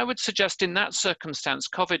 I would suggest in that circumstance,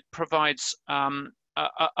 COVID provides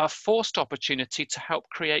a forced opportunity to help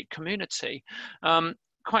create community.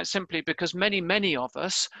 Quite simply because many of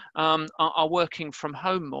us are working from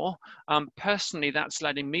home more. Personally, that's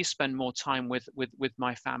letting me spend more time with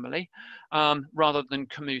my family rather than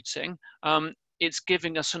commuting. It's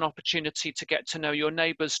giving us an opportunity to get to know your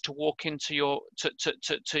neighbours, to walk into your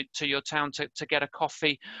your town to get a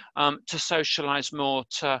coffee, to socialise more,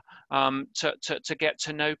 to get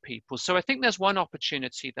to know people. So I think there's one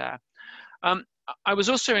opportunity there. I was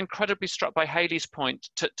also incredibly struck by Haley's point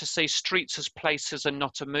to say streets as places and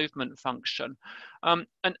not a movement function.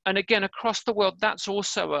 And again, across the world, that's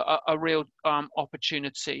also a real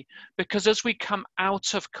opportunity, because as we come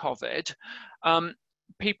out of COVID,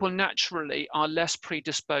 people naturally are less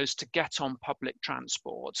predisposed to get on public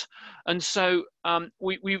transport. And so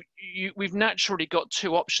we've naturally got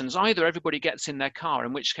two options. Either everybody gets in their car,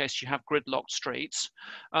 in which case you have gridlocked streets,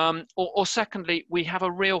 or secondly, we have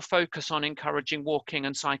a real focus on encouraging walking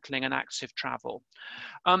and cycling and active travel.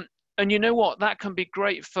 And you know what, that can be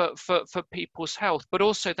great for people's health, but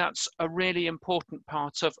also that's a really important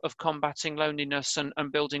part of combating loneliness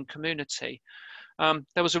and building community.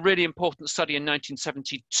 There was a really important study in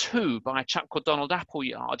 1972 by a chap called Donald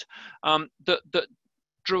Appleyard that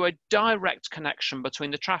drew a direct connection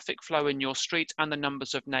between the traffic flow in your street and the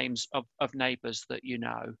numbers of names of neighbours that you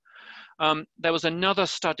know. There was another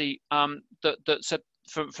study that said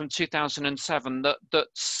from 2007 that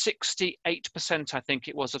 68%, I think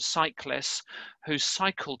it was, of cyclists who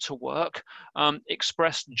cycle to work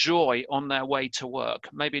expressed joy on their way to work.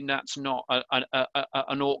 Maybe that's not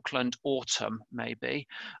an Auckland autumn, maybe,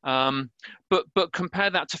 but compare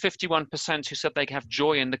that to 51% who said they have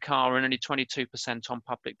joy in the car and only 22% on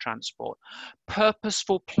public transport.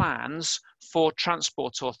 Purposeful plans for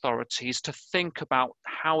transport authorities to think about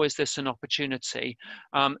how is this an opportunity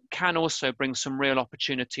can also bring some real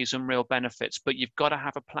opportunities and real benefits, but you've got to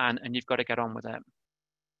have a plan and you've got to get on with it.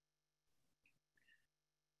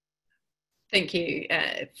 Thank you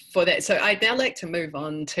for that. So I'd now like to move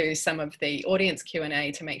on to some of the audience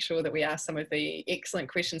Q&A to make sure that we ask some of the excellent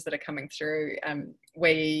questions that are coming through.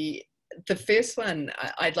 The first one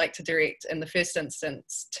I'd like to direct in the first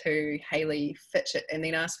instance to Hayley Fitchett, and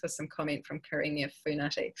then ask for some comment from Karenia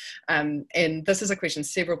Funati. And this is a question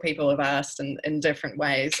several people have asked in different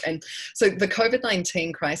ways. And so the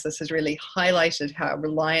COVID-19 crisis has really highlighted how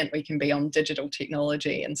reliant we can be on digital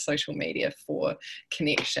technology and social media for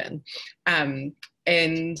connection. And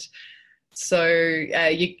so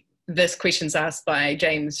this question's asked by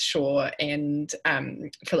James Shaw and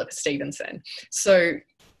Philippa Stevenson. So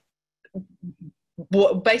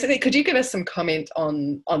basically, could you give us some comment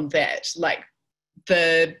on that? Like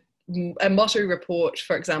a Motu report,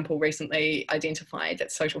 for example, recently identified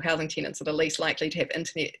that social housing tenants are the least likely to have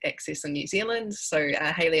internet access in New Zealand. So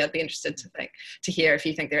Hayley, I'd be interested to hear if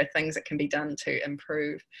you think there are things that can be done to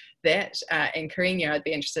improve that. And Karenia, I'd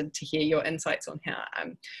be interested to hear your insights on how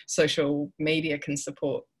social media can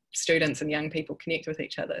support students and young people connect with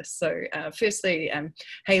each other. So firstly,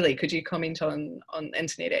 Hayley, could you comment on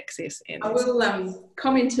internet access? And I will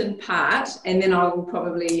comment in part, and then I will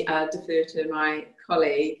probably defer to my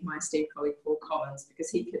colleague, my esteemed colleague Paul Collins, because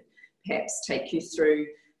he could perhaps take you through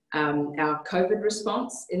our COVID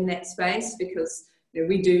response in that space, because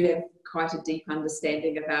we do have quite a deep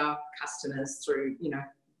understanding of our customers through,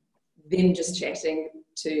 them just chatting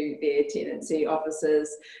to their tenancy officers,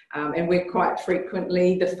 and we're quite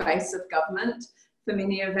frequently the face of government for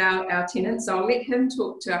many of our tenants. So I'll let him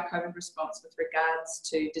talk to our COVID response with regards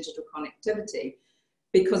to digital connectivity,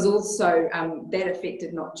 because also that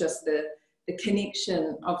affected not just the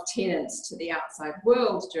connection of tenants to the outside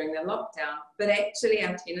world during the lockdown, but actually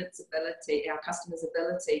our tenants' ability, our customers'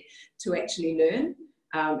 ability to actually learn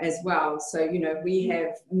as well. So, we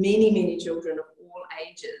have many children of all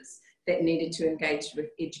ages that needed to engage with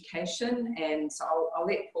education, and so I'll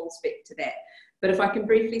let Paul speak to that. But if I can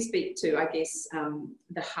briefly speak to, I guess,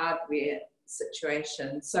 the hardware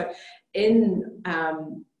situation. So in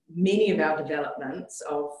many of our developments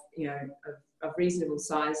of reasonable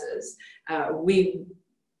sizes, we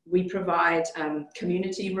provide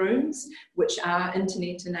community rooms which are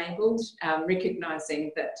internet enabled,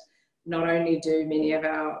 recognising that not only do many of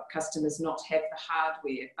our customers not have the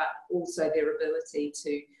hardware, but also their ability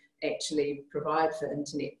to actually provide for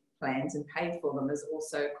internet plans and pay for them is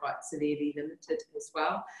also quite severely limited as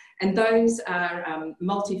well. And those are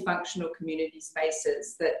multifunctional community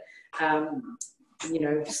spaces that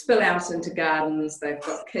spill out into gardens. They've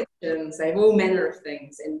got kitchens, they have all manner of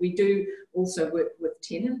things, and we do also work with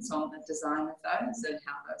tenants on the design of those and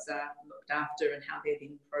how those are looked after and how they're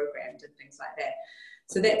being programmed and things like that.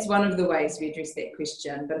 So that's one of the ways we address that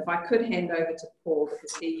question. But if I could hand over to Paul,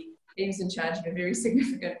 because he was in charge of a very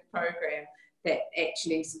significant program that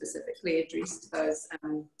actually specifically addressed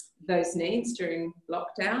those needs during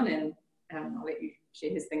lockdown, and I'll let you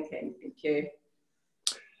share his thinking. Thank you.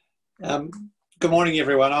 Good morning,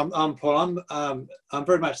 everyone. I'm Paul. I'm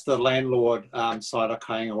very much the landlord side of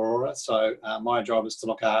Aotearoa. So my job is to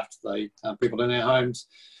look after the people in our homes,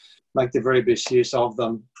 make the very best use of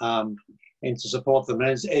them, and to support them.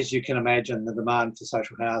 And as you can imagine, the demand for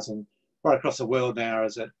social housing right across the world now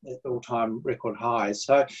is at all-time record highs.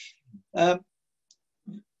 So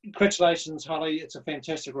congratulations, Holly. It's a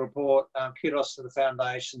fantastic report. Kudos to the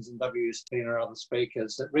foundations and WSP and our other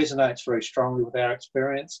speakers. It resonates very strongly with our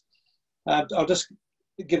experience. I'll just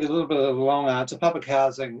give you a little bit of a long answer. Public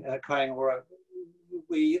housing at Aotearoa,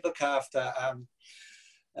 we look after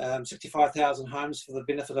 65,000 homes for the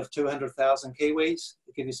benefit of 200,000 Kiwis.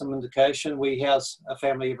 To give you some indication, we house a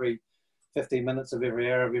family every 15 minutes of every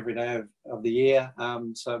hour of every day of the year.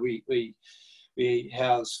 So we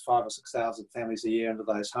house 5,000 or 6,000 families a year into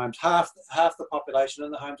those homes. Half the population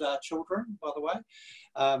in the homes are children, by the way.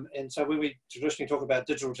 And so when we traditionally talk about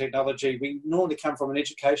digital technology, we normally come from an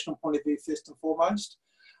educational point of view first and foremost.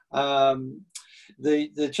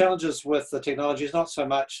 The challenges with the technology is not so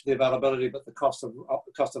much the availability, but the cost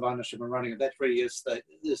of ownership and running it. That really is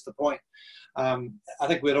the point. I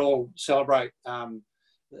think we'd all celebrate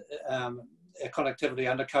connectivity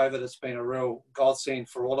under COVID. It's been a real godsend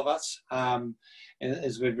for all of us, and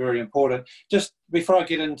it's been very important. Just before I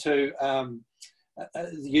get into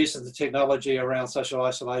the use of the technology around social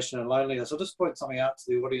isolation and loneliness, I'll just point something out to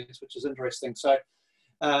the audience which is interesting. So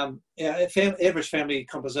average family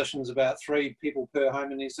composition is about 3 people per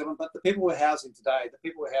home in New Zealand, but the people we're housing today, the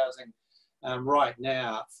people we're housing right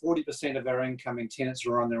now, 40% of our incoming tenants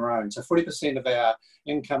are on their own. So 40% of our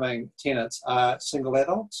incoming tenants are single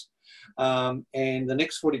adults. And the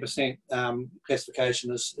next 40%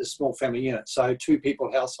 classification is small family units, so 2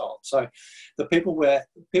 people household. So the people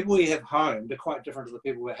we have homed are quite different to the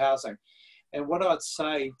people we're housing. And what I'd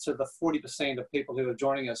say to the 40% of people who are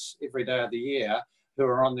joining us every day of the year who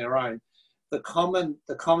are on their own, the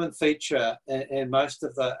common feature in most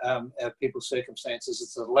of our people's circumstances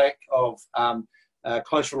is the lack of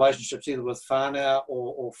close relationships either with whānau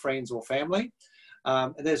or friends or family.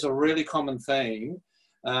 And there's a really common theme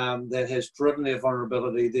that has driven their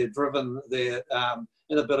vulnerability. They've driven their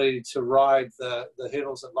inability to ride the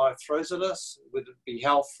hurdles that life throws at us, whether it be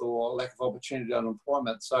health or lack of opportunity,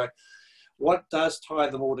 unemployment. So what does tie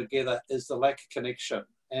them all together is the lack of connection.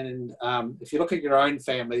 And if you look at your own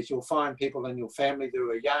families, you'll find people in your family who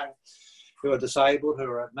are young, who are disabled, who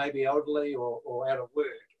are maybe elderly or out of work,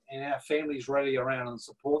 and our families rally around and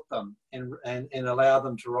support them and allow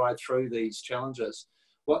them to ride through these challenges.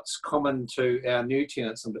 What's common to our new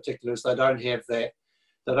tenants in particular is they don't have that,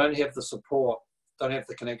 they don't have the support, don't have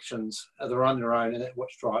the connections, they're on their own, and that's what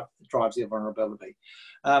drives their vulnerability.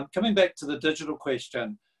 Coming back to the digital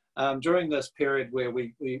question, during this period where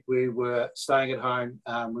we were staying at home,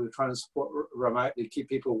 we were trying to support remotely, keep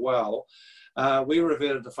people well, we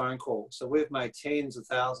reverted to phone calls. So we've made tens of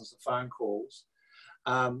thousands of phone calls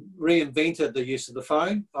reinvented the use of the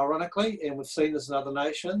phone, ironically, and we've seen this in other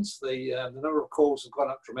nations. The number of calls have gone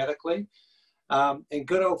up dramatically. And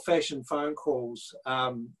good old-fashioned phone calls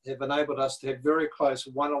have enabled us to have very close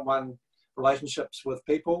one-on-one relationships with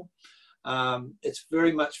people. It's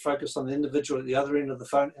very much focused on the individual at the other end of the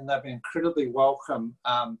phone, and they've been incredibly welcome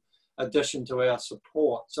addition to our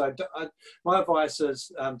support. So my advice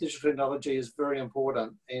is digital technology is very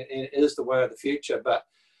important and it is the way of the future, but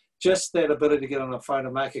just that ability to get on a phone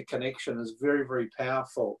and make a connection is very, very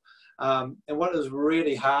powerful. And what is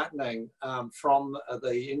really heartening from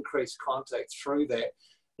the increased contact through that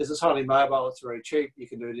is it's highly mobile, it's very cheap, you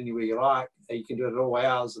can do it anywhere you like, you can do it at all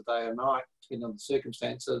hours of day and night, depending on the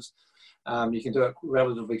circumstances. You can do it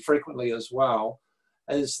relatively frequently as well.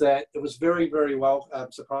 Is that it was very, very well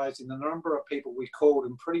surprising the number of people we called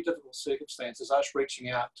in pretty difficult circumstances, us reaching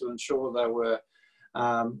out to ensure they were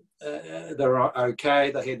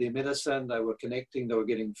okay, they had their medicine, they were connecting, they were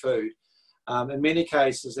getting food. In many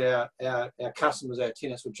cases, our customers, our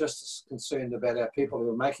tenants were just as concerned about our people who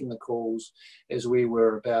were making the calls as we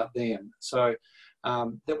were about them. So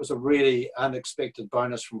that was a really unexpected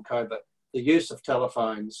bonus from COVID. The use of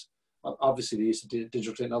telephones, obviously the use of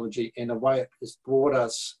digital technology, in a way it has brought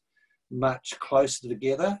us much closer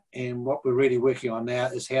together. And what we're really working on now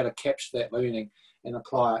is how to capture that learning and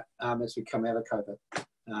apply it as we come out of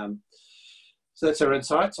COVID. So that's our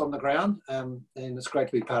insights on the ground, and it's great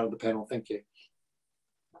to be part of the panel. Thank you.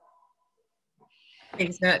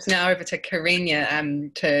 Thanks so much. Now over to Karina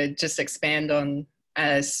to just expand on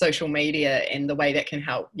social media and the way that can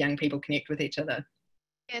help young people connect with each other.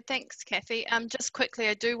 Yeah, thanks, Kathy. Just quickly,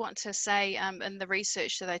 I do want to say in the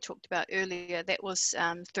research that I talked about earlier, that was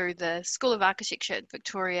through the School of Architecture at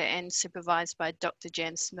Victoria and supervised by Dr.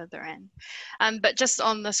 Jan Smitheran. But just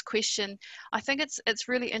on this question, I think it's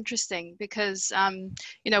really interesting because,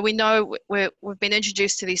 you know, we know we've been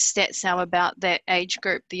introduced to these stats now about that age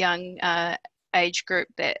group, the young age group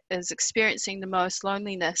that is experiencing the most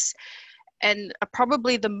loneliness, and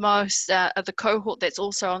probably the most of the cohort that's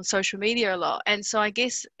also on social media a lot. And so I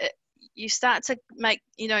guess you start to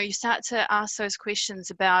you start to ask those questions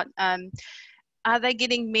about, are they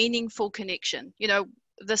getting meaningful connection? You know,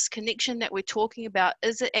 this connection that we're talking about,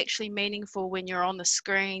 is it actually meaningful when you're on the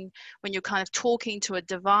screen, when you're kind of talking to a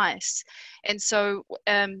device? And so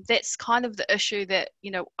that's kind of the issue that, you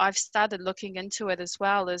know, I've started looking into it as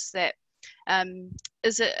well, is that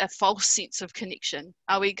is it a false sense of connection?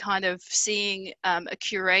 Are we kind of seeing a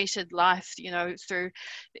curated life, you know, through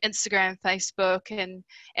Instagram, Facebook, and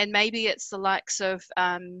maybe it's the likes of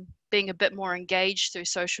being a bit more engaged through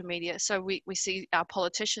social media. So we see our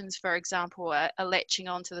politicians, for example, are latching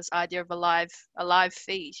on to this idea of a live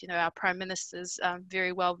feed. You know, our Prime Minister's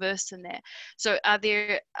very well versed in that. So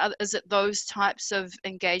is it those types of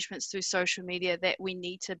engagements through social media that we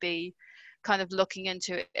need to be kind of looking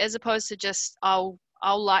into, as opposed to just I'll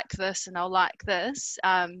like this and I'll like this,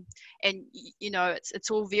 and you know, it's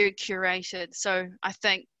all very curated. So I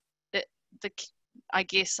think that I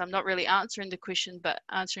guess I'm not really answering the question, but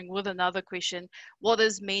answering with another question: what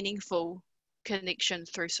is meaningful connection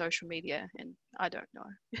through social media? And I don't know.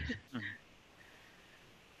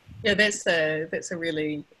 Yeah, that's a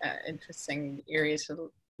really interesting area to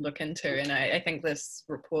look into, and I think this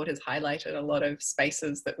report has highlighted a lot of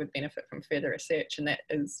spaces that would benefit from further research, and that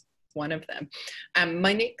is one of them.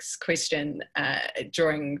 My next question,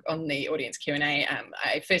 drawing on the audience Q&A,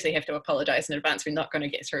 I firstly have to apologise in advance, we're not going to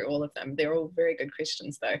get through all of them. They're all very good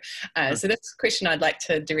questions though. So this question I'd like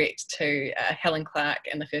to direct to Helen Clark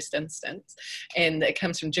in the first instance, and it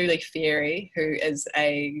comes from Julie Ferry, who is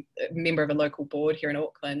a member of a local board here in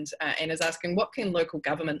Auckland, and is asking, what can local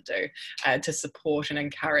government do to support and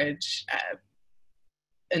encourage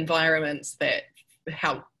environments that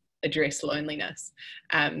help address loneliness?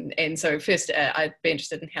 And so first I'd be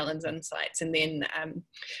interested in Helen's insights, and then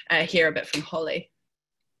hear a bit from Holly.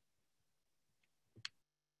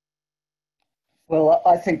 Well,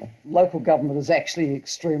 I think local government is actually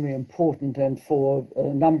extremely important, and for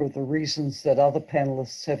a number of the reasons that other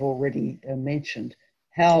panelists have already mentioned.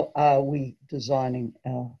 How are we designing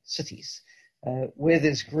our cities? Where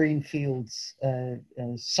there's greenfields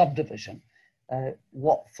subdivision,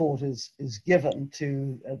 what thought is given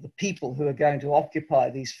to the people who are going to occupy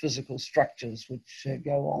these physical structures which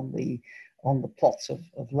go on the plots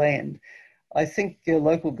of land. I think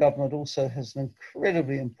local government also has an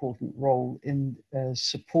incredibly important role in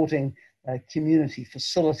supporting community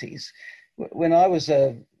facilities. When I was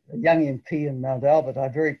a young MP in Mount Albert, I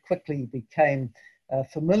very quickly became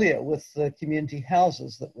familiar with the community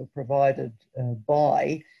houses that were provided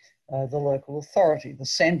by the local authority, the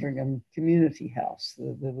Sandringham Community House.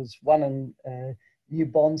 There was one in New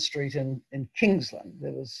Bond Street in Kingsland.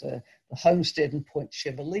 There was the Homestead in Point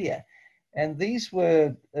Chevalier. And these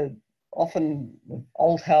were often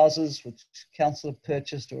old houses which council had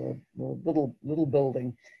purchased, or a little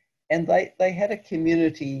building. And they had a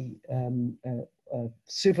community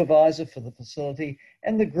supervisor for the facility,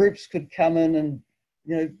 and the groups could come in and,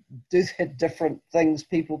 you know, do their different things.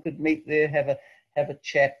 People could meet there, have a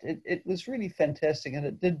chat. It was really fantastic, and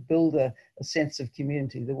it did build a sense of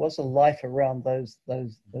community. There was a life around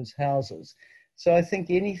those houses. So I think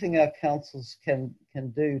anything our councils can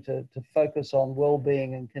do to focus on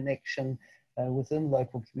well-being and connection within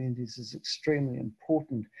local communities is extremely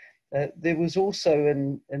important. There was also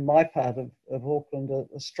in my part of Auckland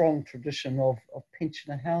a strong tradition of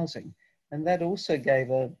pensioner housing, and that also gave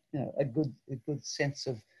a good sense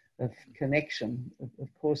of connection. Of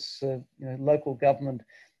course, you know, local government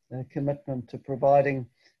commitment to providing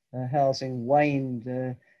housing waned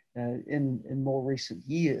in more recent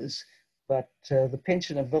years, but the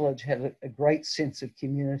pensioner village had a great sense of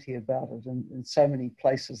community about it in so many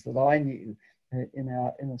places that I knew in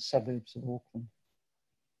the suburbs of Auckland.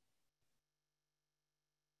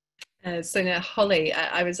 So now, Holly,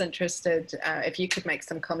 I was interested if you could make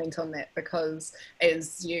some comment on that, because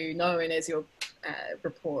as you know, and as your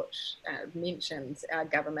report mentions, our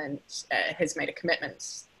government has made a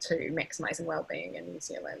commitment to maximising wellbeing in New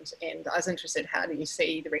Zealand. And I was interested, how do you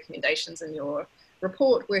see the recommendations in your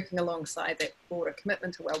report working alongside that broader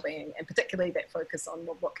commitment to wellbeing, and particularly that focus on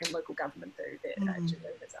what can local government do that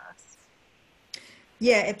Julia has asked?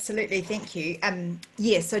 Yeah, absolutely. Thank you.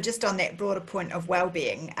 Yeah, so just on that broader point of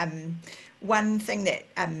wellbeing, one thing that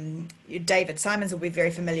David Simons will be very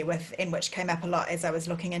familiar with, and which came up a lot as I was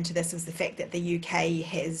looking into this, was the fact that the UK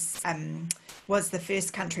was the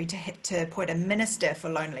first country to appoint a minister for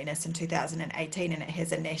loneliness in 2018, and it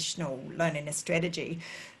has a national loneliness strategy.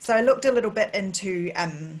 So I looked a little bit into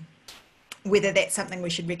whether that's something we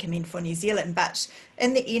should recommend for New Zealand, but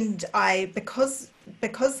in the end, because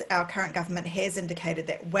our current government has indicated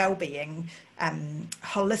that well-being,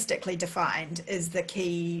 holistically defined, is the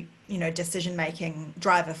key, decision-making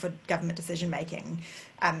driver for government decision-making.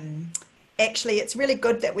 Actually, it's really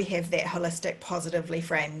good that we have that holistic, positively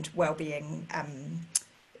framed well-being,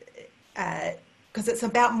 because it's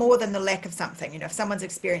about more than the lack of something. If someone's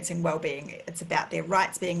experiencing well-being, it's about their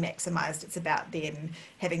rights being maximised. It's about them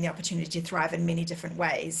having the opportunity to thrive in many different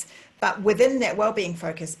ways. But within that well-being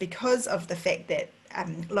focus, because of the fact that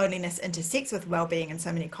loneliness intersects with well-being in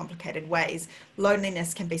so many complicated ways,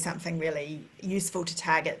 loneliness can be something really useful to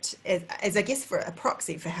target as I guess, for a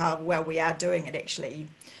proxy for how well we are doing at actually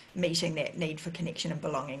meeting that need for connection and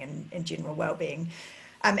belonging and general well-being.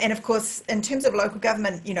 And of course, in terms of local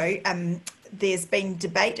government, there's been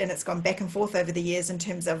debate, and it's gone back and forth over the years in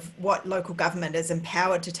terms of what local government is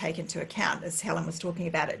empowered to take into account. As Helen was talking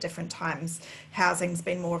about at different times, housing's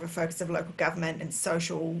been more of a focus of local government, and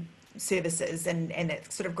social services, and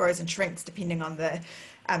it sort of grows and shrinks depending on the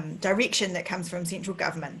direction that comes from central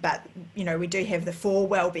government. But we do have the four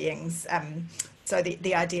well-beings. So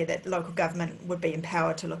the idea that local government would be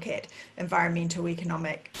empowered to look at environmental,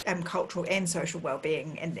 economic, cultural and social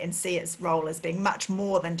well-being, and see its role as being much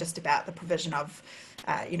more than just about the provision of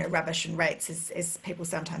rubbish and rates, as people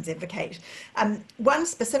sometimes advocate. One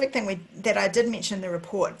specific thing that I did mention in the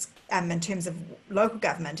report in terms of local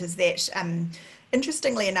government is that,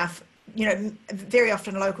 interestingly enough, very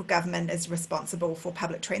often local government is responsible for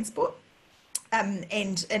public transport.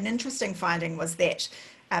 And an interesting finding was that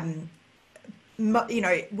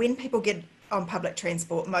when people get on public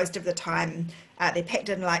transport, most of the time they're packed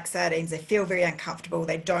in like sardines. They feel very uncomfortable.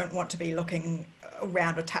 They don't want to be looking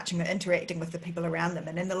around or touching or interacting with the people around them.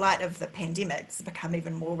 And in the light of the pandemic, it's become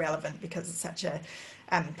even more relevant because it's such a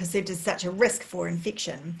perceived as such a risk for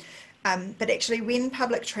infection. But actually, when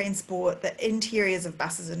public transport, the interiors of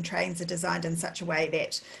buses and trains are designed in such a way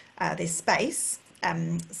that there's space,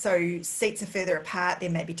 so seats are further apart, there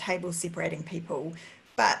may be tables separating people,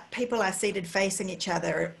 but people are seated facing each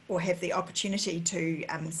other or have the opportunity to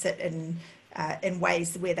sit in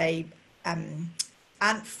ways where they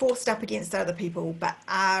aren't forced up against other people, but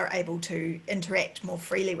are able to interact more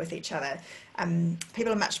freely with each other.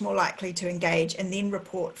 People are much more likely to engage and then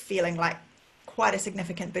report feeling like quite a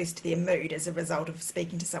significant boost to their mood as a result of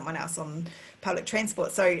speaking to someone else on public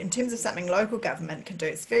transport. So in terms of something local government can do,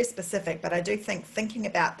 it's very specific, but I do think thinking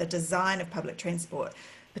about the design of public transport,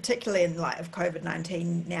 particularly in light of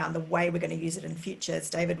COVID-19 now and the way we're going to use it in future, as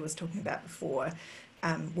David was talking about before,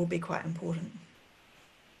 will be quite important.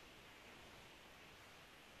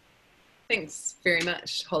 Thanks very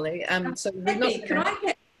much, Holly. So Kathy, could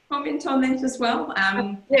I comment on that as well?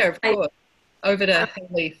 Yeah, of course. Over to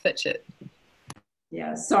Holly Fitchett.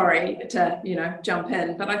 yeah, sorry to, jump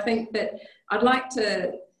in, but I think that I'd like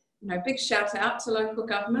to, big shout out to local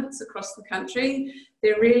governments across the country.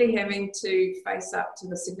 They're really having to face up to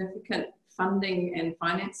the significant funding and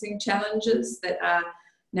financing challenges that are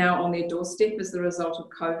now on their doorstep as the result of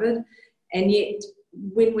COVID. And yet,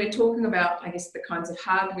 when we're talking about, I guess, the kinds of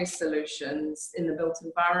hardware solutions in the built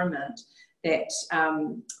environment that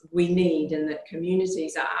we need and that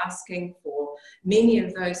communities are asking for, many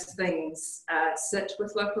of those things sit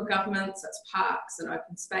with local governments. It's parks and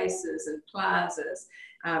open spaces and plazas,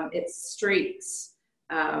 it's streets,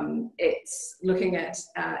 it's looking at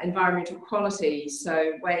environmental quality,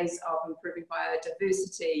 so ways of improving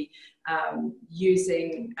biodiversity,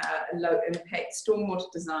 using low impact stormwater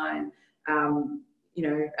design,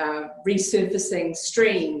 resurfacing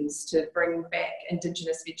streams to bring back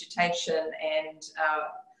indigenous vegetation and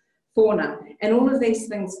fauna. And all of these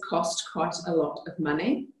things cost quite a lot of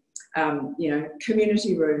money.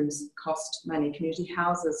 Community rooms cost money, community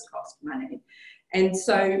houses cost money. And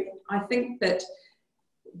so I think that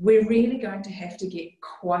we're really going to have to get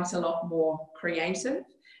quite a lot more creative.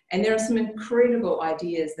 And there are some incredible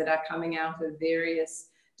ideas that are coming out of various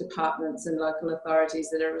departments and local authorities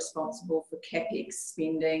that are responsible for CapEx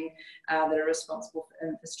spending, that are responsible for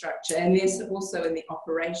infrastructure. And there's also in the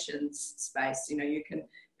operations space, you can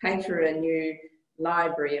pay for a new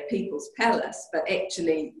library, a people's palace, but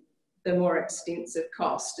actually the more extensive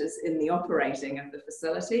cost is in the operating of the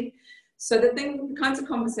facility. So the kinds of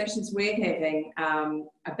conversations we're having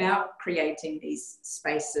about creating these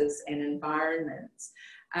spaces and environments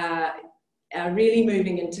are really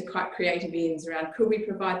moving into quite creative ends around, could we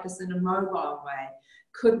provide this in a mobile way?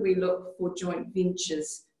 Could we look for joint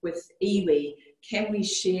ventures with iwi? Can we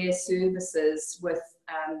share services with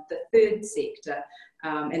the third sector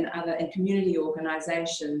and community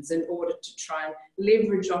organisations in order to try and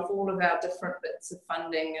leverage off all of our different bits of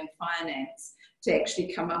funding and finance to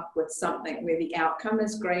actually come up with something where the outcome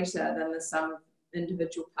is greater than the sum of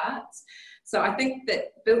individual parts? So I think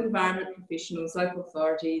that built environment professionals, local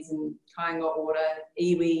authorities and Kāinga Ora,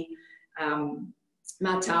 iwi,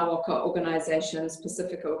 Mātāwaka organisations,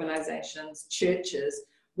 Pacific organisations, churches,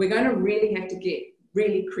 we're going to really have to get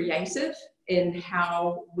really creative in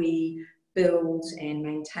how we build and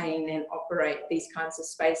maintain and operate these kinds of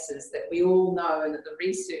spaces that we all know and that the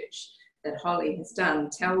research that Holly has done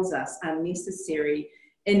tells us are necessary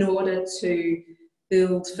in order to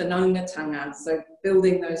build whanaungatanga, so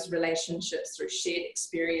building those relationships through shared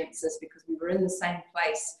experiences because we were in the same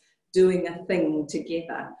place doing a thing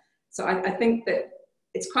together. So I think that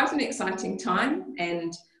it's quite an exciting time,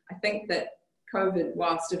 and I think that COVID,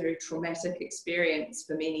 whilst a very traumatic experience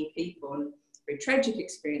for many people and very tragic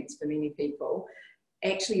experience for many people,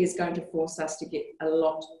 actually is going to force us to get a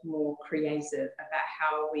lot more creative about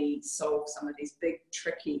how we solve some of these big,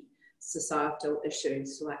 tricky societal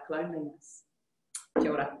issues like loneliness.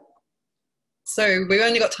 Kia ora. So we've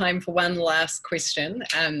only got time for one last question.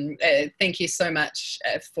 Thank you so much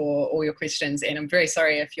for all your questions, and I'm very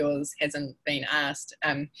sorry if yours hasn't been asked.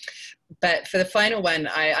 But for the final one,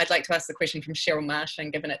 I'd like to ask the question from Cheryl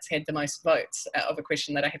Marshall, given it's had the most votes of a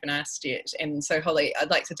question that I haven't asked yet. And so Holly, I'd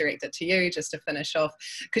like to direct it to you just to finish off.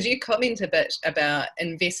 Could you comment a bit about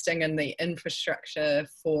investing in the infrastructure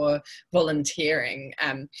for volunteering,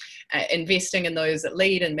 investing in those that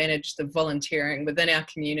lead and manage the volunteering within our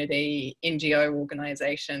community, NGO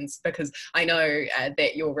organisations, because I know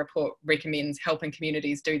that your report recommends helping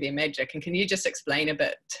communities do their magic. And can you just explain a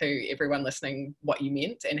bit to everyone listening what you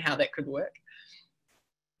meant and how that could work?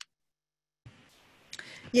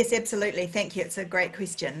 Yes, absolutely. Thank you. It's a great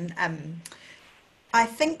question. I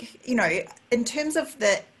think, in terms of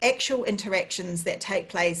the actual interactions that take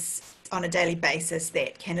place on a daily basis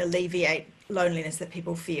that can alleviate loneliness that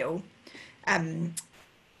people feel,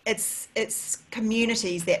 it's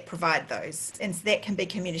communities that provide those. And so that can be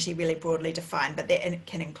community really broadly defined, but that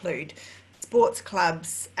can include sports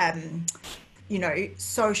clubs,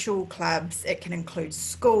 social clubs, it can include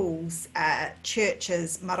schools,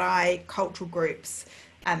 churches, marae, cultural groups,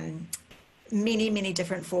 many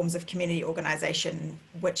different forms of community organisation,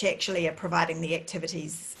 which actually are providing the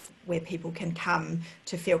activities where people can come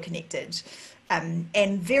to feel connected.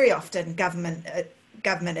 And very often government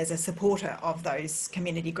is a supporter of those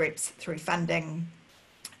community groups through funding,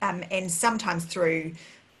 and sometimes through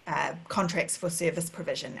contracts for service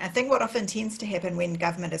provision. I think what often tends to happen when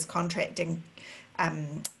government is contracting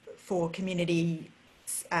for community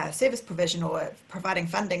service provision or providing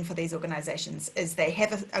funding for these organisations is they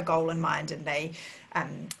have a goal in mind, and they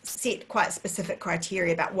set quite specific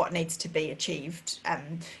criteria about what needs to be achieved.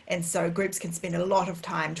 And so groups can spend a lot of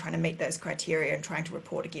time trying to meet those criteria and trying to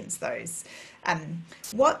report against those.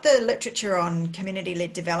 What the literature on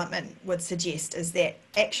community-led development would suggest is that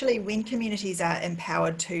actually when communities are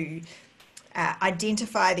empowered to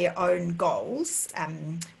identify their own goals,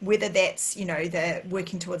 whether that's, you know, they're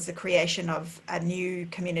working towards the creation of a new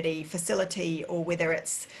community facility, or whether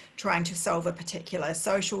it's trying to solve a particular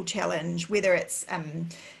social challenge, whether it's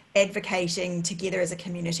advocating together as a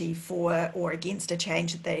community for or against a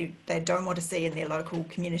change that they don't want to see in their local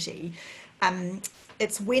community.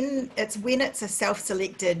 It's when it's a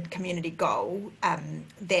self-selected community goal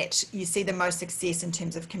that you see the most success in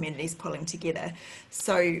terms of communities pulling together.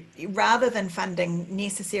 So rather than funding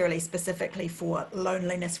necessarily specifically for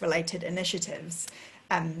loneliness-related initiatives,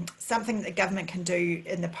 something that government can do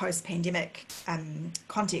in the post-pandemic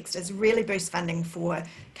context is really boost funding for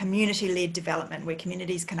community-led development, where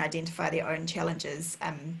communities can identify their own challenges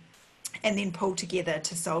and then pull together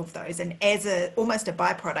to solve those. And as almost a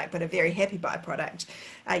byproduct, but a very happy byproduct,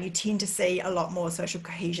 you tend to see a lot more social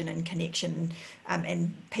cohesion and connection,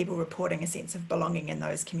 and people reporting a sense of belonging in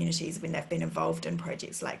those communities when they've been involved in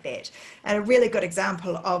projects like that. And a really good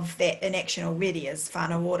example of that in action already is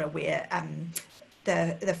Whānau Ora, where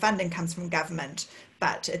the funding comes from government,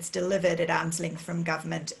 but it's delivered at arm's length from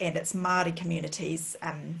government, and it's Māori communities,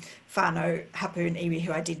 whānau, hapu and iwi,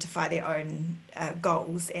 who identify their own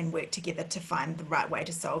goals and work together to find the right way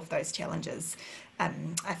to solve those challenges. I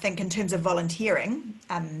think in terms of volunteering,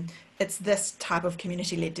 it's this type of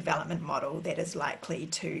community-led development model that is likely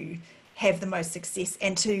to have the most success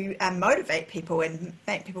and to motivate people and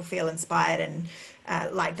make people feel inspired and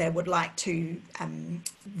like they would like to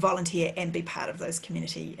volunteer and be part of those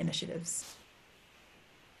community initiatives.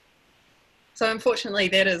 So unfortunately,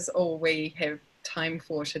 that is all we have time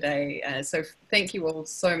for today. So thank you all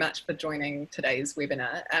so much for joining today's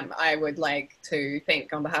webinar. I would like to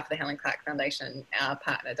thank, on behalf of the Helen Clark Foundation, our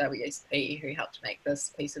partner WSP, who helped make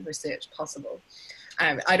this piece of research possible.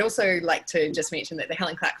 I'd also like to just mention that the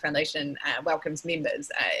Helen Clark Foundation welcomes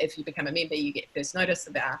members. If you become a member, you get first notice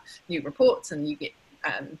of our new reports, and you get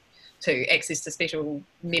to access to special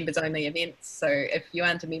members-only events. So if you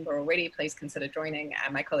aren't a member already, please consider joining.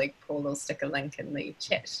 My colleague Paul will stick a link in the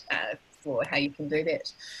chat for how you can do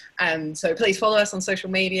that. So please follow us on social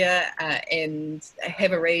media and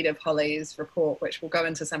have a read of Holly's report, which will go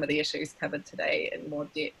into some of the issues covered today in more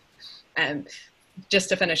depth. Just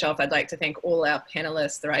to finish off, I'd like to thank all our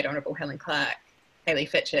panellists, the Right Honourable Helen Clark, Hayley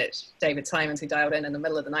Fitchett, David Simons, who dialed in the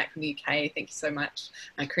middle of the night from the UK. Thank you so much.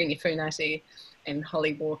 Kreni Funati and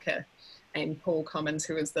Holly Walker, and Paul Commons,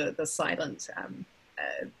 who is the silent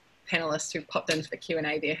panellist who popped in for the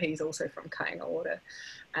Q&A there. He's also from Kāinga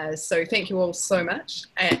Ora. So thank you all so much,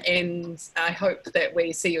 and I hope that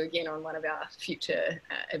we see you again on one of our future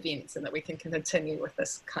events, and that we can continue with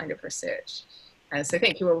this kind of research. So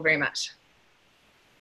thank you all very much.